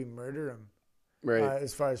why we murder them. Right.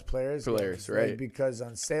 As far as players, Players, goes, right. Like, because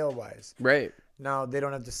on sale wise. Right. Now, they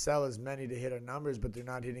don't have to sell as many to hit our numbers, but they're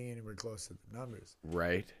not hitting anywhere close to the numbers.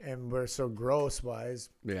 Right. And we're so gross wise,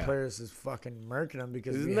 Yeah. players is fucking murking them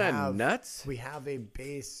because Isn't that nuts? We have a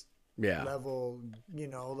base Yeah. level, you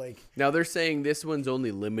know, like. Now they're saying this one's only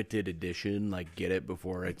limited edition, like get it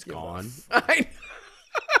before it's Give a gone.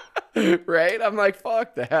 Right? I'm like,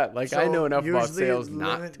 fuck that. Like, I know enough about sales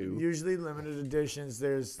not to. Usually limited editions,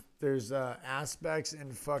 there's aspects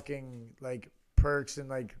and fucking like perks and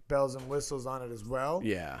like bells and whistles on it as well.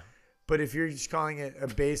 Yeah. But if you're just calling it a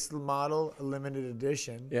base model, a limited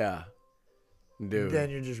edition, Yeah. Dude. then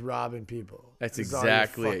you're just robbing people. That's all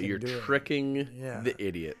exactly it. fucking You're doing. tricking Yeah. the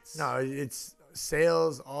idiots. No, it's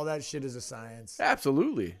sales. All that shit is a science.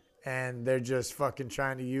 Absolutely. And they're just fucking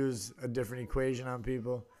trying to use a different equation on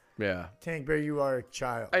people. Yeah. Tank Bear, you are a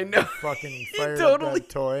child. I know. You fucking fired totally up that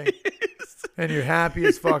toy. And you're happy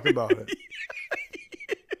as fuck about it.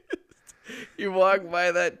 You walked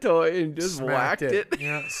by that toy and just whacked it.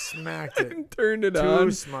 Yeah, smacked it. And turned it Too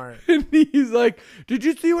on. smart. And he's like, "Did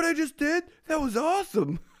you see what I just did? That was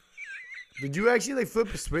awesome." Did you actually like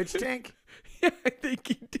flip a switch, Tank? Yeah, I think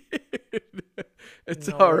he did. It's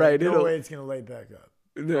No all way- right. No way it's gonna lay back up.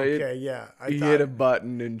 No, Okay, yeah. he hit a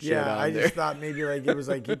button and shit Yeah, on I there. just thought maybe like it was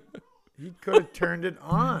like he could have turned it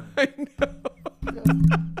on. I know.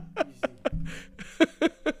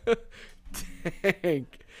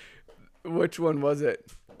 Tank. Which one was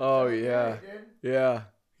it? Oh, yeah. Yeah.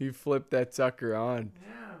 He flipped that sucker on.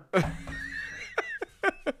 Yeah.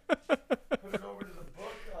 Put it over to the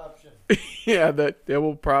book option. Yeah, that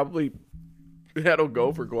will probably, that'll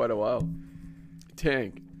go for quite a while.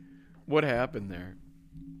 Tank, what happened there?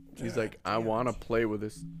 He's like, I want to play with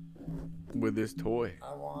this toy.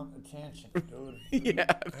 I want attention, dude. Yeah,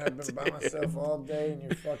 I've been by myself all day and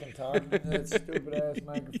you're fucking talking to that stupid ass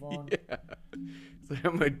microphone. Yeah. It's like,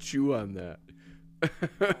 I'm going to chew on that.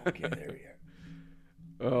 Okay, there we go.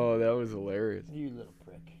 Oh, that was hilarious. You little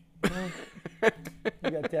prick.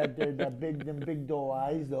 You got that big doe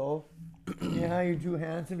eyes though. You know how you're too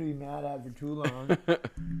handsome to be mad at for too long.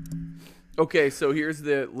 Okay, so here's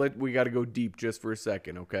we got to go deep just for a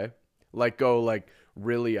second, okay? Go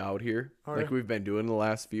really out here, All like right. we've been doing the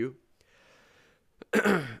last few.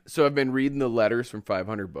 So I've been reading the letters from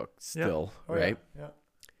 500 books still, Oh, right? Yeah.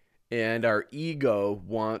 And our ego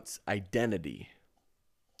wants identity.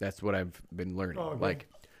 That's what I've been learning. Oh, okay.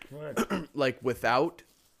 Right. Like without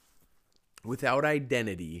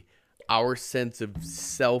identity, our sense of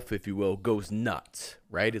self, if you will, goes nuts,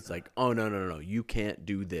 right? It's like, oh, no, you can't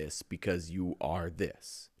do this because you are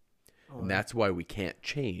this. And that's why we can't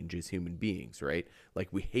change as human beings, right? Like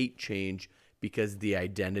we hate change because the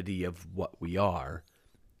identity of what we are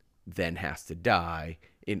then has to die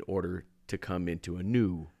in order to come into a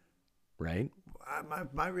new, right?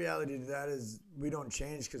 My reality to that is we don't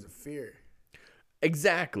change because of fear.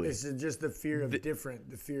 Exactly. It's just the fear of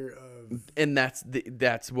different, the fear of... And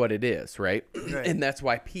that's what it is, right? Right. And that's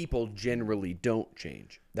why people generally don't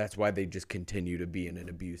change. That's why they just continue to be in an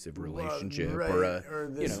abusive relationship right, or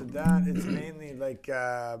this or that. It's mainly like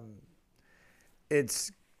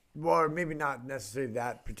or maybe not necessarily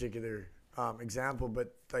that particular example,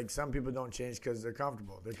 but like some people don't change because they're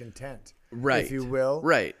comfortable, they're content, right, if you will,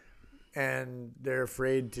 right, and they're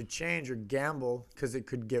afraid to change or gamble because it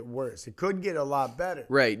could get worse. It could get a lot better.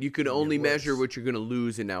 right. You can only worse. measure what you're going to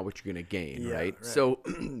lose and not what you're going to gain, Yeah, right? right. So,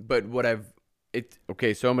 but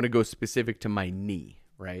so I'm going to go specific to my knee,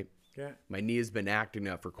 right? Okay. My knee has been acting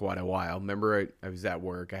up for quite a while. Remember, I was at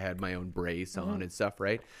work. I had my own brace on and stuff,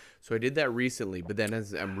 right? So I did that recently. But then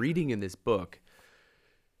as I'm reading in this book,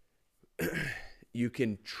 you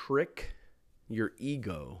can trick your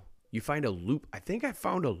ego. You find a loop. I think I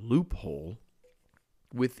found a loophole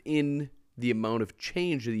within the amount of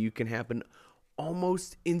change that you can happen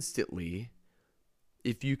almost instantly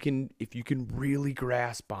if you can really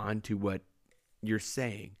grasp onto what you're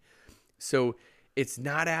saying. So it's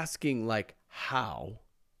not asking like how,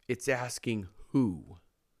 it's asking who.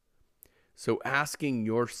 So asking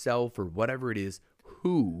yourself or whatever it is,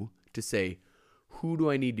 who, to say, who do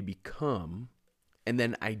I need to become? And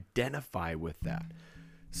then identify with that.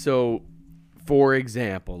 So, for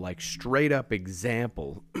example, like straight up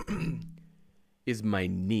example is my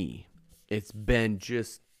knee. It's been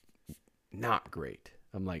just not great.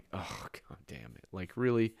 I'm like, oh, God damn it. Like,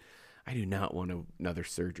 really? I do not want another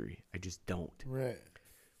surgery. I just don't. Right.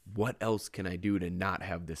 What else can I do to not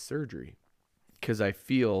have this surgery? Because I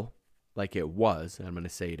feel like it was, and I'm going to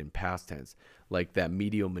say it in past tense, like that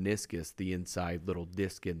medial meniscus, the inside little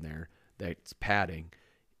disc in there that's padding,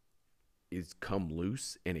 is come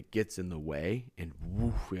loose and it gets in the way and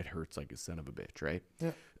woof, it hurts like a son of a bitch, right?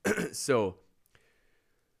 Yeah. So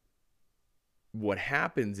what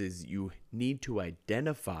happens is you need to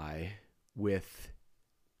identify with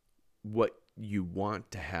what you want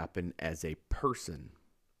to happen as a person.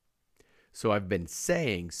 So I've been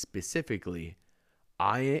saying specifically,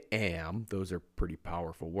 I am, those are pretty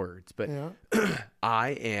powerful words, but Yeah.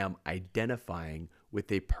 I am identifying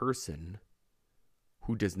with a person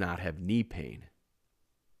who does not have knee pain.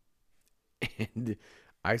 And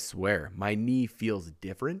I swear, my knee feels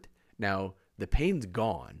different. Now, the pain's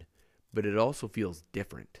gone, but it also feels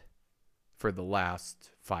different for the last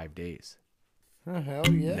 5 days. Oh, hell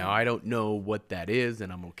yeah. Now, I don't know what that is,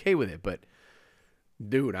 and I'm okay with it, but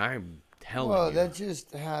dude, I'm telling Well, you. that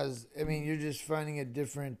just has. I mean, you're just finding a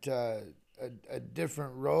different, a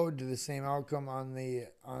different road to the same outcome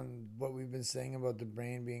on what we've been saying about the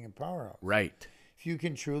brain being a powerhouse. Right. If you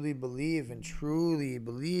can truly believe in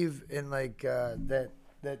like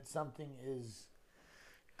that something is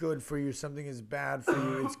good for you, something is bad for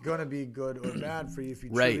you, it's gonna be good or bad for you. If you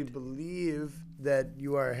truly Right. believe that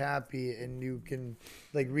you are happy and you can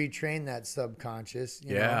like retrain that subconscious,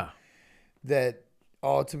 you know, Yeah. that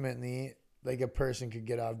ultimately like a person could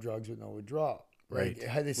get off drugs with no withdrawal. Right.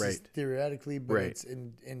 Like, this is Right. theoretically, but Right. it's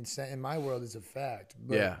in my world it's a fact.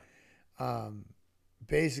 But, Yeah.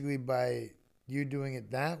 basically by you doing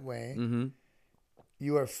it that way, Mm-hmm.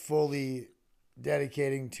 you are fully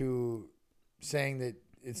dedicating to saying that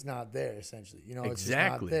it's not there, essentially. You know, it's just not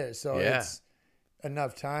Exactly. there. So Yeah. it's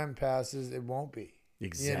enough time passes, it won't be.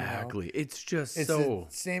 Exactly. It's just It's so.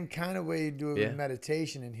 the same kind of way you do it Yeah. with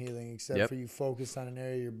meditation and healing, except Yep. for you focus on an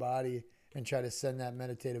area of your body and try to send that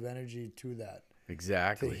meditative energy to that to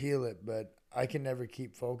Exactly. heal it. But I can never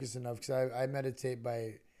keep focus enough because I meditate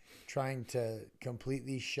by trying to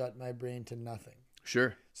completely shut my brain to nothing.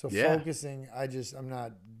 Sure. So Yeah. focusing, I'm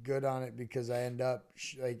not good on it because I end up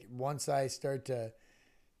like once I start to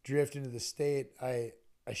drift into the state, I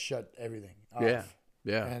shut everything off. Yeah.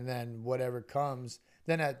 Yeah. And then whatever comes,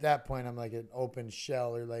 then at that point I'm like an open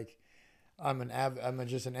shell, or like I'm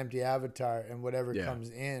just an empty avatar, and whatever Yeah. comes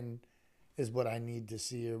in is what I need to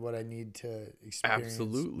see or what I need to experience.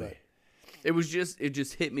 Absolutely. It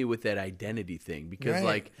just hit me with that identity thing because Right.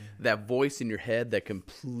 like that voice in your head that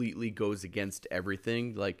completely goes against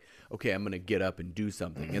everything. Like, okay, I'm going to get up and do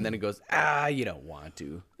something. And then it goes, you don't want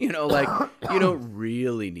to, like you don't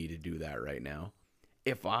really need to do that right now.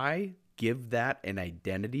 If I give that an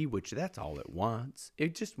identity, which that's all it wants,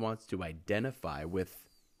 it just wants to identify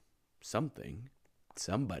with something,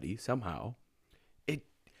 somebody, somehow.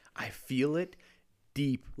 I feel it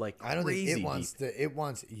deep, like I don't crazy think deep. it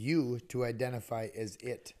wants you to identify as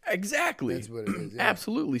it. Exactly. That's what it is. Yeah.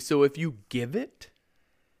 Absolutely. So if you give it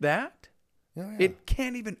that, Yeah, yeah. it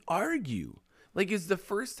can't even argue. Like, it's the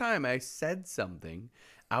first time I said something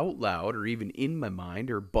out loud or even in my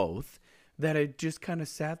mind or both that I just kind of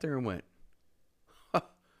sat there and went,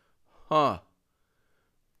 huh.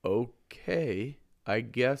 Okay. I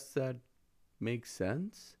guess that makes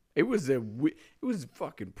sense. It was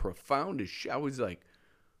fucking profound as shit. I was like,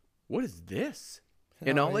 what is this?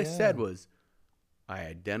 And Oh, all I yeah. said was, I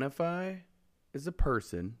identify as a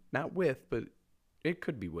person, not with, but it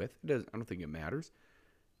could be with. I don't think it matters.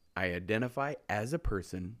 I identify as a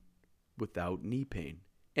person without knee pain.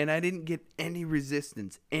 And I didn't get any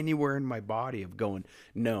resistance anywhere in my body of going,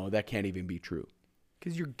 no, that can't even be true.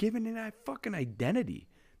 Because you're giving it a fucking identity.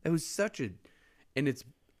 That was and it's,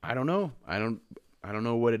 I don't know. I don't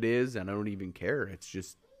know what it is, and I don't even care. It's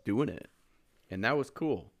just doing it. And that was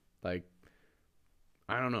cool. Like,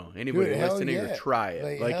 I don't know. Anybody Dude, hell listening yeah. or try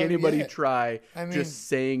it. Like hell anybody yeah. try I mean- just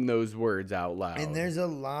saying those words out loud. And there's a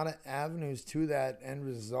lot of avenues to that end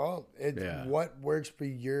result. It's Yeah. what works for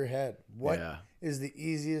your head. What is Yeah. the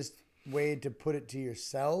easiest way to put it to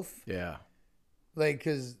yourself? Yeah. Like,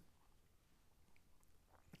 because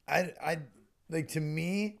I like, to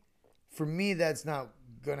me, for me, that's not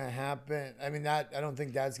gonna happen. I mean, I don't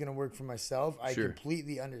think that's gonna work for myself. I Sure.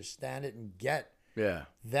 completely understand it and get Yeah.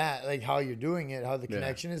 that, like how you're doing it, how the Yeah.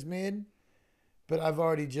 connection is made. But I'm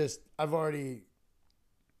already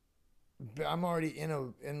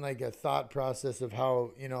in like a thought process of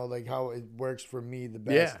how, like how it works for me the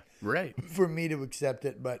best. Yeah. Right. For me to accept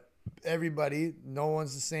it. But everybody. No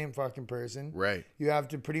one's the same fucking person. Right. You have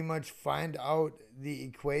to pretty much find out the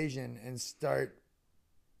equation and start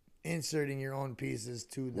inserting your own pieces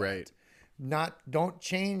to that. Right. Don't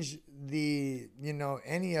change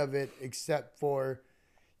any of it except for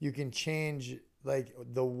you can change like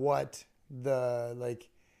the what,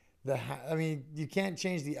 I mean, you can't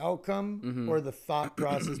change the outcome or the thought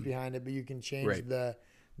process behind it, but you can change Right. the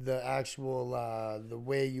actual the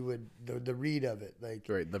way you would the read of it, like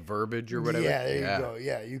Right. The verbiage or whatever. yeah, there you go.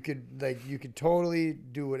 Yeah, you could totally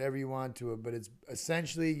do whatever you want to it, but it's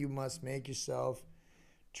essentially you must make yourself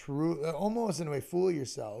true, almost in a way, fool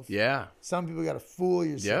yourself. Yeah. Some people got to fool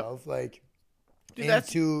yourself, like Dude,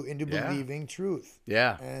 that's- into yeah. believing truth,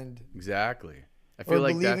 Yeah. and Exactly. I or feel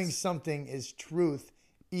like believing that's something is truth,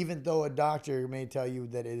 even though a doctor may tell you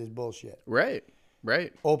that it is bullshit. right.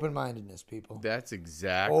 Right. Open-mindedness, people. That's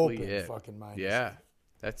exactly Open it. fucking mindedness. Yeah.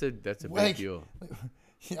 That's a big Like- deal.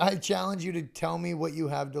 I challenge you to tell me what you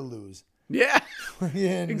have to lose. Yeah.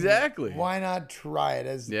 And Exactly. Why not try it?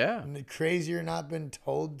 As Yeah. crazy or not been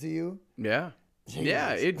told to you? Yeah.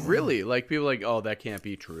 Yeah. Jesus. It really, like, people are like, oh, that can't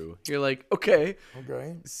be true. You're like, okay.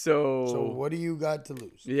 Okay. So So what do you got to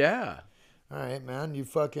lose? yeah. All right, man.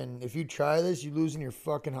 If you try this, you losing your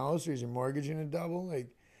fucking house, or is your mortgage gonna double? Like,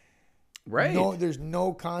 Right. no, there's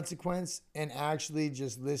no consequence in actually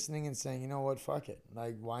just listening and saying, you know what, fuck it.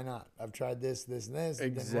 Like, why not? I've tried this, this, and this. It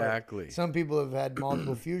didn't work. Exactly. Some people have had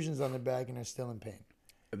multiple fusions on their back and are still in pain.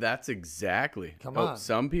 That's exactly. Come on.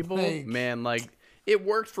 Some people, Like- man, like, it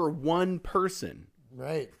worked for one person.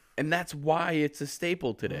 Right. And that's why it's a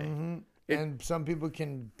staple today. And some people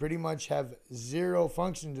can pretty much have zero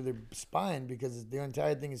function to their spine because the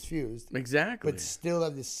entire thing is fused, Exactly. but still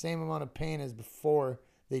have the same amount of pain as before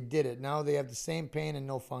they did it. Now they have the same pain and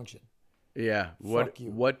no function. Yeah. Fuck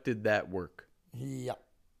you. What did that work? Yeah.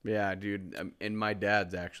 Yeah, dude. And my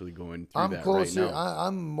dad's actually going through I'm that closer. right now.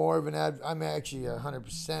 I'm more of an I'm actually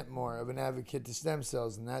 100% more of an advocate to stem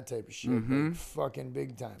cells and that type of shit. Mm-hmm. Like, fucking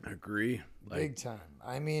big time. Agree. Big time.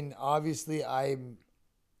 I mean, obviously, I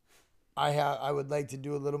would like to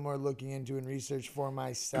do a little more looking into and research for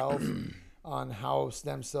myself on how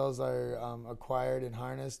stem cells are acquired and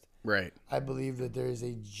harnessed. Right. I believe that there is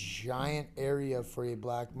a giant area for a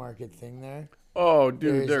black market thing there. Oh,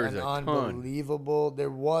 dude, there's an a ton. unbelievable.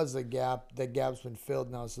 There was a gap. That gap's been filled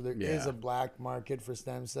now, so there is Yeah. a black market for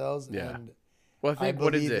stem cells. Yeah. And Well, I think,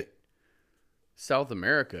 what is believe it? South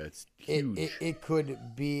America, it's huge. it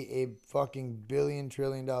could be a fucking $1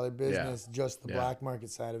 trillion business, just the Yeah. black market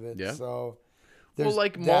side of it. Yeah. So, well, there's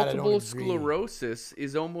like that I don't multiple agree. sclerosis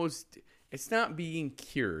is almost, it's not being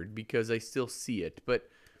cured because I still see it, but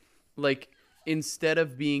like instead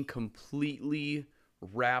of being completely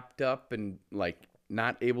wrapped up and like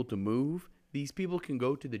not able to move, these people can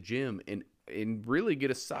go to the gym and really get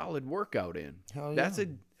a solid workout in. Hell That's yeah.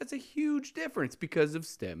 a huge difference because of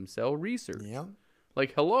stem cell research. Yeah.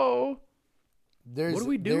 Like, hello. There's, What are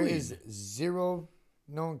we There doing? is zero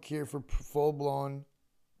known cure for full blown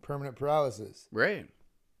permanent paralysis. Right.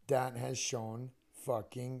 That has shown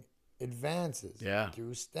fucking advances Yeah.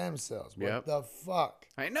 through stem cells. What Yep. the fuck?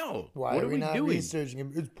 I know. Why what are we we not doing? researching it?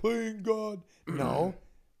 It's playing God. No.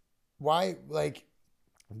 Why? Like,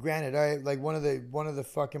 granted, all right, like one of the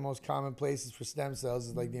fucking most common places for stem cells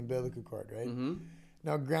is like the umbilical cord, right? Mm-hmm.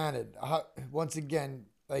 Now, granted, once again,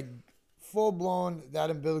 like full blown, that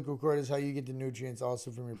umbilical cord is how you get the nutrients also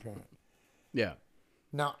from your parent. Yeah.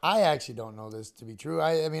 Now, I actually don't know this to be true.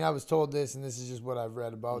 I mean, I was told this, and this is just what I've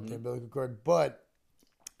read about the umbilical cord. But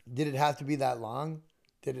did it have to be that long?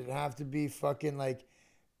 Did it have to be fucking like,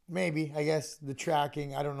 maybe, I guess, the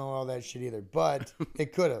tracking? I don't know all that shit either. But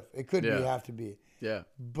it could have. It could Yeah. have to be. Yeah.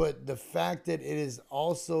 But the fact that it is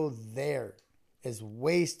also there as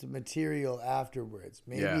waste material afterwards,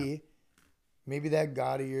 maybe that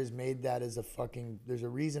God of yours made that as a fucking, there's a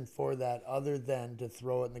reason for that other than to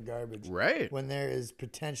throw it in the garbage. Right. When there is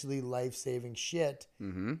potentially life-saving shit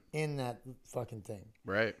Mm-hmm. in that fucking thing.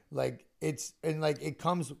 Right. Like it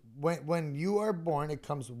comes when you are born, it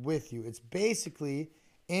comes with you. It's basically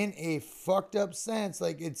in a fucked up sense,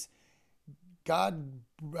 like it's God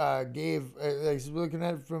gave, like looking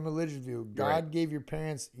at it from a religious view, God Right. gave your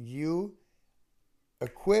parents you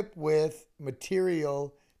equipped with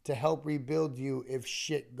material to help rebuild you if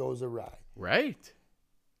shit goes awry. Right.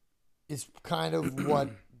 It's kind of what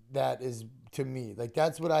that is to me. Like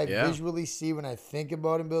that's what I Yeah. visually see when I think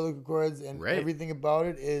about umbilical cords, and Right. everything about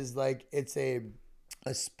it is like it's a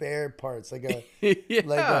spare parts, like a Yeah.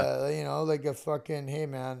 like a like a fucking, hey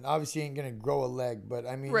man, obviously you ain't gonna grow a leg, but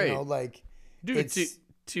I mean Right. like Dude, it's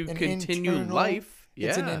to an continue internal- life. Yeah.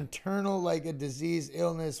 it's an internal, like a disease,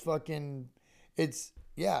 illness, fucking, it's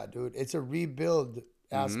Yeah, dude, it's a rebuild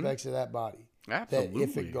aspects of that body. Absolutely.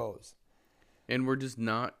 That if it goes. And we're just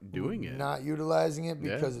not doing it. Not utilizing it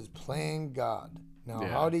because it's playing God. Now,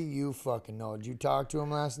 how do you fucking know? Did you talk to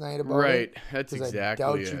him last night about it? Right. That's exactly I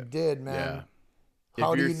doubt it. you did, man. Yeah.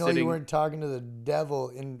 How do you know you weren't talking to the devil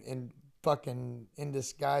in fucking in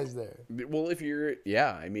disguise there? Well, if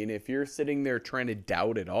you're sitting there trying to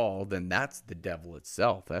doubt it all, then that's the devil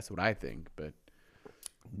itself. That's what I think. But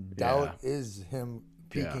doubt is him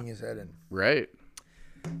peeking his head in. Right.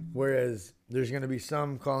 Whereas there's going to be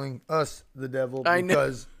some calling us the devil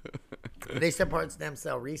because they support stem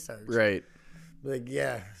cell research. Right. Like,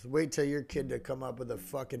 wait till your kid to come up with a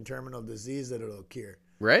fucking terminal disease that it'll cure.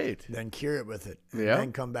 Right. Then cure it with it. And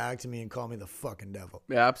then come back to me and call me the fucking devil.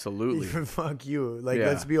 Yeah, absolutely. Fuck you. Like,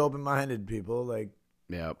 let's be open-minded, people. Like,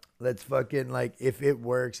 let's fucking, like, if it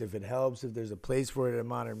works, if it helps, if there's a place for it in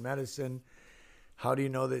modern medicine, how do you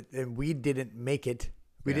know that? And we didn't make it.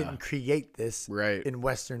 We didn't create this in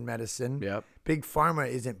Western medicine. Yep. Big Pharma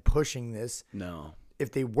isn't pushing this. No.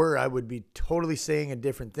 If they were, I would be totally saying a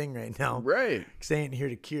different thing right now. Right. They ain't here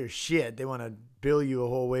to cure shit. They want to bill you a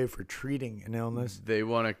whole way for treating an illness. They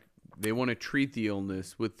want to treat the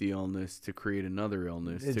illness with the illness to create another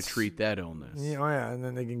illness to treat that illness. And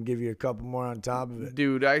then they can give you a couple more on top of it.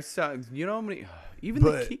 Dude, I saw, you know how many,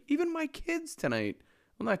 even my kids tonight,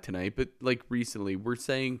 well, not tonight, but like recently, were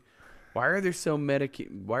saying, why are there so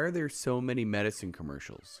many medicine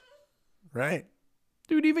commercials? Right.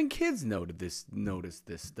 Dude, even kids notice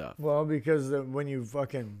this stuff. Well, because when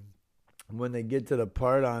they get to the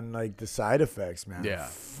part on like the side effects, man. Yeah.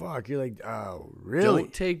 Fuck, you're like, oh, really?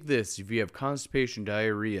 Don't take this if you have constipation,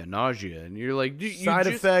 diarrhea, nausea, and you're like, side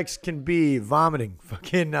effects can be vomiting,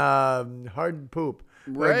 fucking hard poop.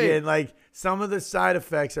 Right. Again, like some of the side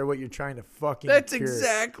effects are what you're trying to fucking That's cure.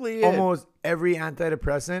 exactly it. Almost every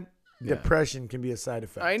antidepressant, depression can be a side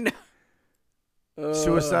effect. I know.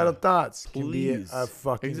 Suicidal thoughts can be a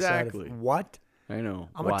fucking side exactly. effect. What? I know.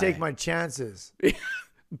 I'm going to take my chances.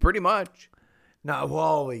 Pretty much. Now,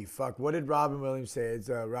 holy fuck. What did Robin Williams say? It's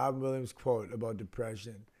a Robin Williams quote about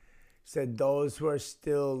depression. He said, those who are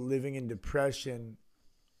still living in depression,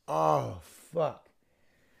 oh, fuck.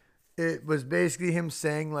 It was basically him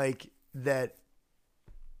saying like that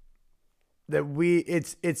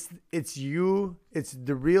it's you, it's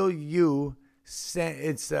the real you.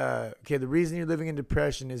 It's okay. The reason you're living in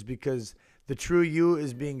depression is because the true you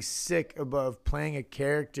is being sick of playing a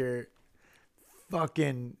character.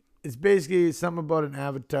 Fucking, it's basically something about an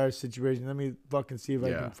Avatar situation. Let me fucking see if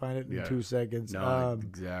I can find it in 2 seconds. No,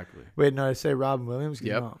 exactly. Wait, no, I say Robin Williams.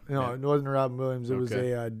 Yep. No, it wasn't Robin Williams. It was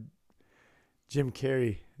a Jim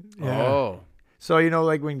Carrey. Yeah. Oh. So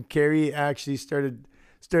like when Carrey actually started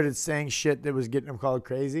saying shit that was getting him called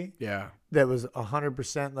crazy. Yeah. That was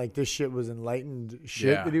 100% like this shit was enlightened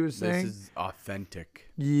shit that he was saying. This is authentic.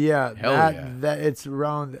 Yeah. Hell that it's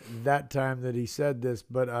around that time that he said this,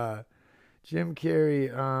 but Jim Carrey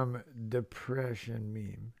depression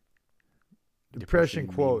meme. Depression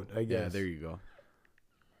quote, meme. I guess. Yeah, there you go.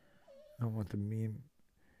 I don't want the meme.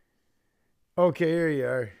 Okay, here you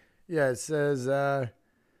are. Yeah, it says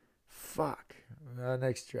fuck.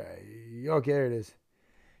 Next try. Okay, there it is.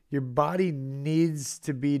 Your body needs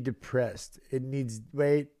to be depressed. It needs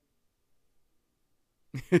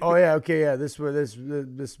Oh yeah, okay, yeah. This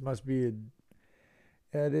must be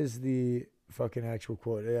that is the fucking actual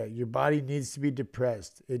quote. Yeah, your body needs to be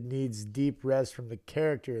depressed. It needs deep rest from the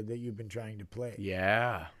character that you've been trying to play.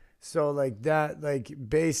 Yeah. So like that, like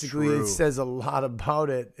basically True. It says a lot about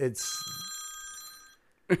it. It's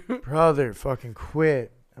brother, fucking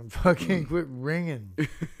quit. I'm fucking quit ringing.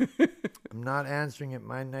 I'm not answering it.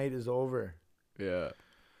 My night is over. Yeah.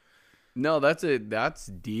 No, that's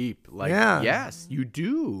deep. Like, yes, you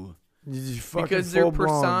do. Because their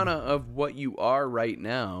persona of what you are right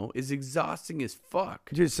now is exhausting as fuck.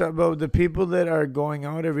 Just about the people that are going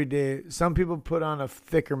out every day. Some people put on a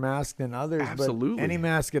thicker mask than others. Absolutely. But any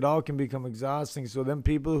mask at all can become exhausting. So them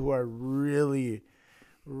people who are really,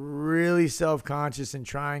 really self-conscious and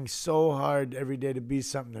trying so hard every day to be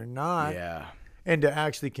something they're not. Yeah. And to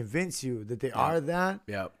actually convince you that they are that.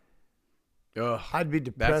 Yep. Ugh, I'd be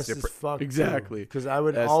depressed as fuck. Exactly. Because I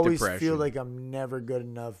would always feel like I'm never good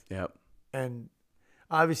enough. Yep. And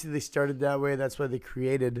obviously they started that way. That's why they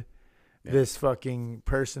created this fucking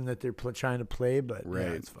person that they're trying to play. But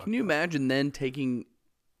right. Can you imagine then taking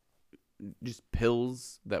just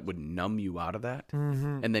pills that would numb you out of that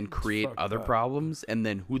and then create other problems? And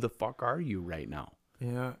then who the fuck are you right now?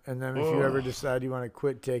 Yeah. And then if you ever decide you want to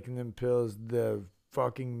quit taking them pills, the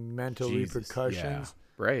fucking mental repercussions.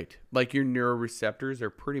 Right. Like your neuroreceptors are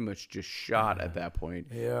pretty much just shot at that point.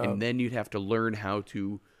 Yeah. And then you'd have to learn how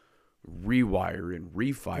to rewire and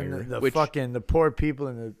refire. And the which, fucking the poor people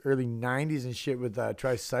in the early 90s and shit with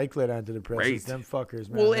tricyclide antidepressants, Right. them fuckers,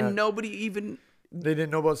 man. well, and nobody even, they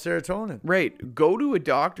didn't know about serotonin. right, go to a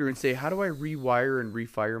doctor and say, how do I rewire and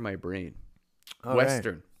refire my brain? All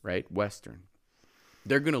Western, right? Western.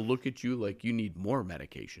 They're going to look at you like you need more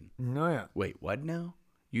medication. No, yeah. Wait, what now?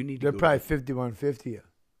 You need to They're go probably to 5150 you.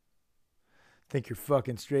 Think you're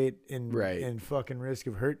fucking straight in Right. in fucking risk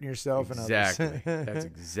of hurting yourself Exactly. and others. That's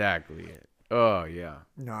exactly it. Oh, yeah.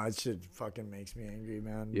 No, it shit fucking makes me angry,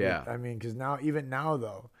 man. Yeah. I mean, because even now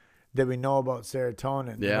though, that we know about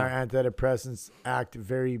serotonin, and Yeah. our antidepressants act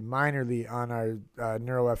very minorly on our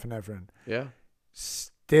neuroepinephrine. Yeah.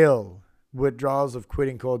 Still, withdrawals of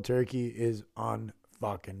quitting cold turkey is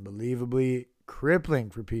unfucking believably crippling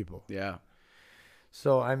for people. Yeah.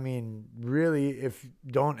 So, I mean, really, if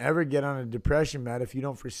don't ever get on a depression med if you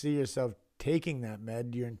don't foresee yourself taking that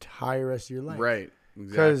med your entire rest of your life. Right.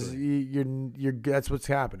 Because Exactly. you're that's what's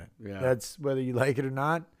happening. Yeah. That's whether you like it or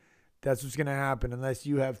not. That's what's gonna happen unless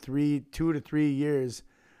you have 2 to 3 years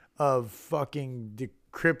of fucking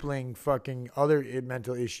crippling fucking other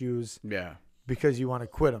mental issues Yeah. because you want to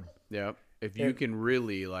quit them. Yep. If you can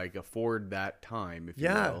really like afford that time, if you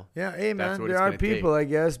will. Yeah. Hey, That's man, what there it's are gonna people, take. I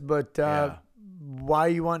guess, but Yeah. why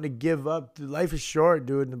you want to give up? Life is short,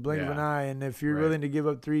 dude, in the blink of an Yeah. eye. And if you're Right. willing to give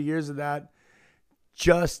up 3 years of that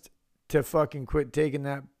just to fucking quit taking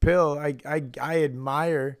that pill, I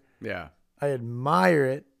admire Yeah.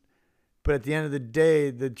 it. But at the end of the day,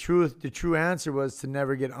 the true answer was to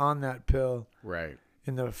never get on that pill Right.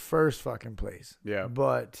 in the first fucking place. Yeah.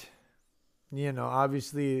 But,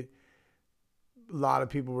 obviously, a lot of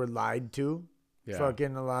people were lied to. Yeah.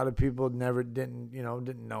 Fucking a lot of people didn't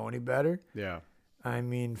know any better. Yeah. I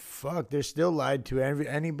mean, fuck, they're still lied to.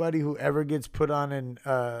 Anybody who ever gets put on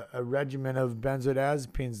a regimen of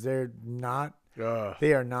benzodiazepines,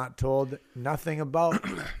 they are not told nothing about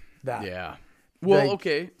that. Yeah. Well, Like-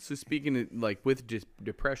 okay. So speaking of, like with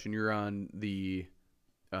depression, you're on the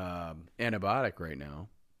antibiotic right now.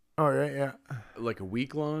 Oh, right, yeah. Like a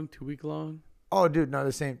week long, 2 week long. Oh, dude, no,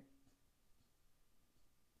 the same.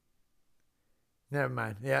 Never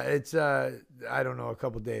mind. Yeah, it's, I don't know, a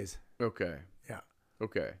couple days. Okay. Yeah.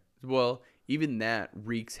 Okay. Well, even that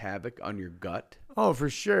wreaks havoc on your gut. Oh, for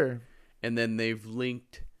sure. And then they've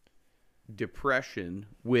linked depression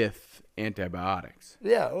with antibiotics.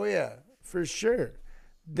 Yeah, oh yeah, for sure.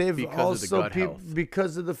 They've Because of the also gut health.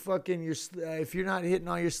 because of the fucking if you're not hitting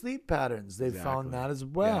all your sleep patterns, they've found Exactly. that as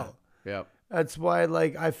well. Yep. That's why,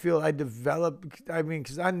 like, I feel I developed. I mean,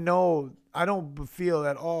 because I know I don't feel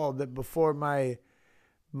at all that before the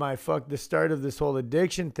start of this whole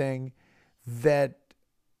addiction thing, that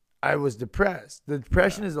I was depressed. The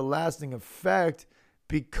depression is a lasting effect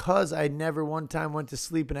because I never one time went to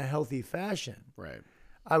sleep in a healthy fashion. Right.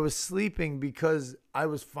 I was sleeping because I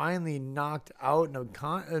was finally knocked out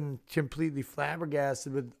and completely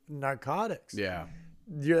flabbergasted with narcotics. Yeah.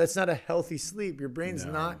 That's not a healthy sleep. Your brain's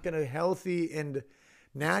No. not going to healthy and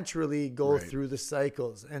naturally go Right. through the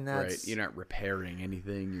cycles. And Right. that's, You're not repairing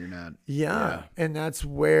anything. You're not. yeah. And that's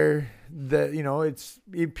where it's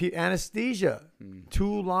anesthesia.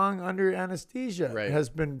 Too long under anesthesia Right. has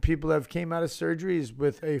been, people have came out of surgeries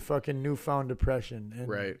with a fucking newfound depression. And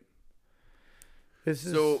Right. this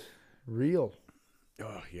is So- real.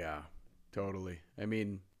 Oh, yeah. Totally. I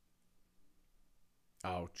mean,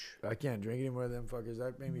 ouch. I can't drink any more of them fuckers.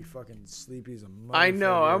 That made me fucking sleepy as a motherfucker. I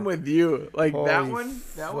know. I'm with you. Like that Holy one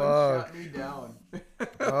fuck. shot me down.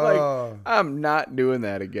 Oh, I'm not doing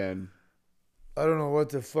that again. I don't know what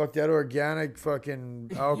the fuck. That organic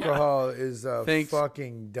fucking alcohol is a Thanks.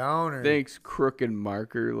 fucking downer. Thanks, Crook and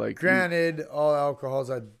Marker. Like, Granted, all alcohol's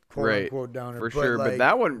a quote Right. unquote downer. For sure, but like,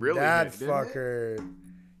 that one really that hit, didn't it? fucker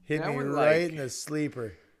hit That me one, right like- in the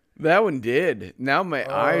sleeper. that one did. Now my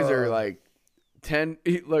eyes are Oh. like 10.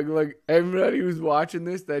 Like everybody who's watching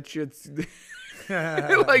this, that shit's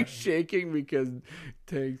like shaking because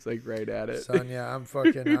Tank's like right at it. Son, yeah, I'm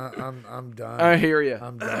fucking, I'm done. I hear you.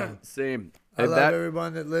 I'm done. Same. I And love that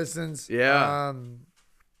everyone that listens. Yeah.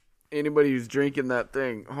 anybody who's drinking that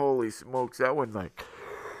thing, holy smokes, that one like.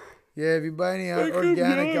 Yeah, if you buy any I could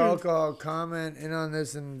organic not. alcohol, comment in on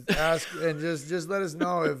this and ask, and just let us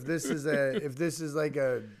know if this is like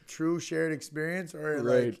a true shared experience, or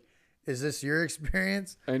Right. like, is this your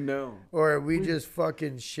experience, I know. or are we just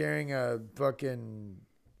fucking sharing a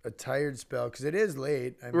tired spell? Because it is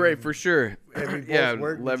late. I mean, Right, for sure. have we both Yeah,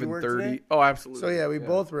 worked? Did you work 11:30. today? Oh, absolutely. So yeah, we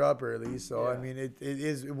both were up early. So I Yeah. mean,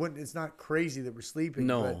 it's not crazy that we're sleeping.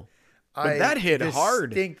 No. but But that hit hard.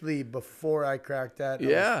 Distinctly before I cracked that.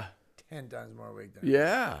 Yeah. 10 times more weight than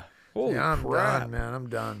Yeah. Holy I'm crap. done, man. I'm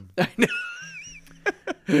done. I know.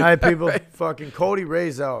 All right, people. Fucking Cody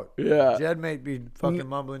Ray's out. Yeah. Jed may be fucking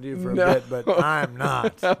mumbling to you for a No. bit, but I'm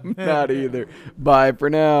not. I'm not either. Bye for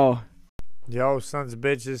now. Yo, sons of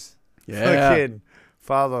bitches. Yeah. Fucking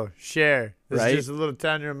follow, share. This Right? is just a little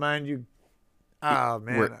time to remind you. Oh,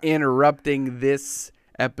 man. We're interrupting this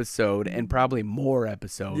episode and probably more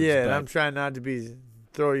episodes. Yeah, and but- I'm trying not to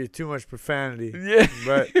throw you too much profanity. Yeah.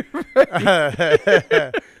 But,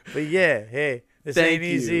 but yeah, hey, this Thank ain't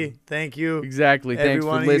easy. you. Thank you. Exactly. Every Thanks for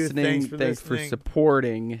one of you, listening. Thanks for listening.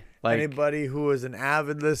 supporting. Like, Anybody who is an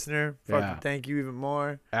avid listener, fucking Yeah. thank you even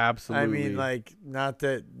more. absolutely. I mean, like, not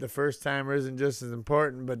that the first timer isn't just as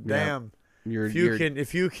important, but Yeah. damn, you're,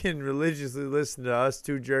 if you can religiously listen to us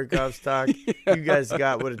two jerk offs talk, you guys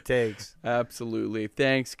got what it takes. absolutely.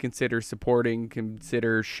 Thanks. Consider supporting.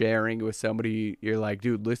 Consider sharing with somebody. You're like,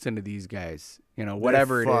 dude, listen to these guys. You know,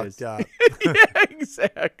 whatever They're it is. fucked up. Yeah,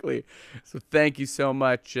 exactly. So thank you so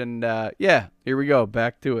much. And yeah, here we go.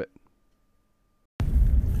 Back to it.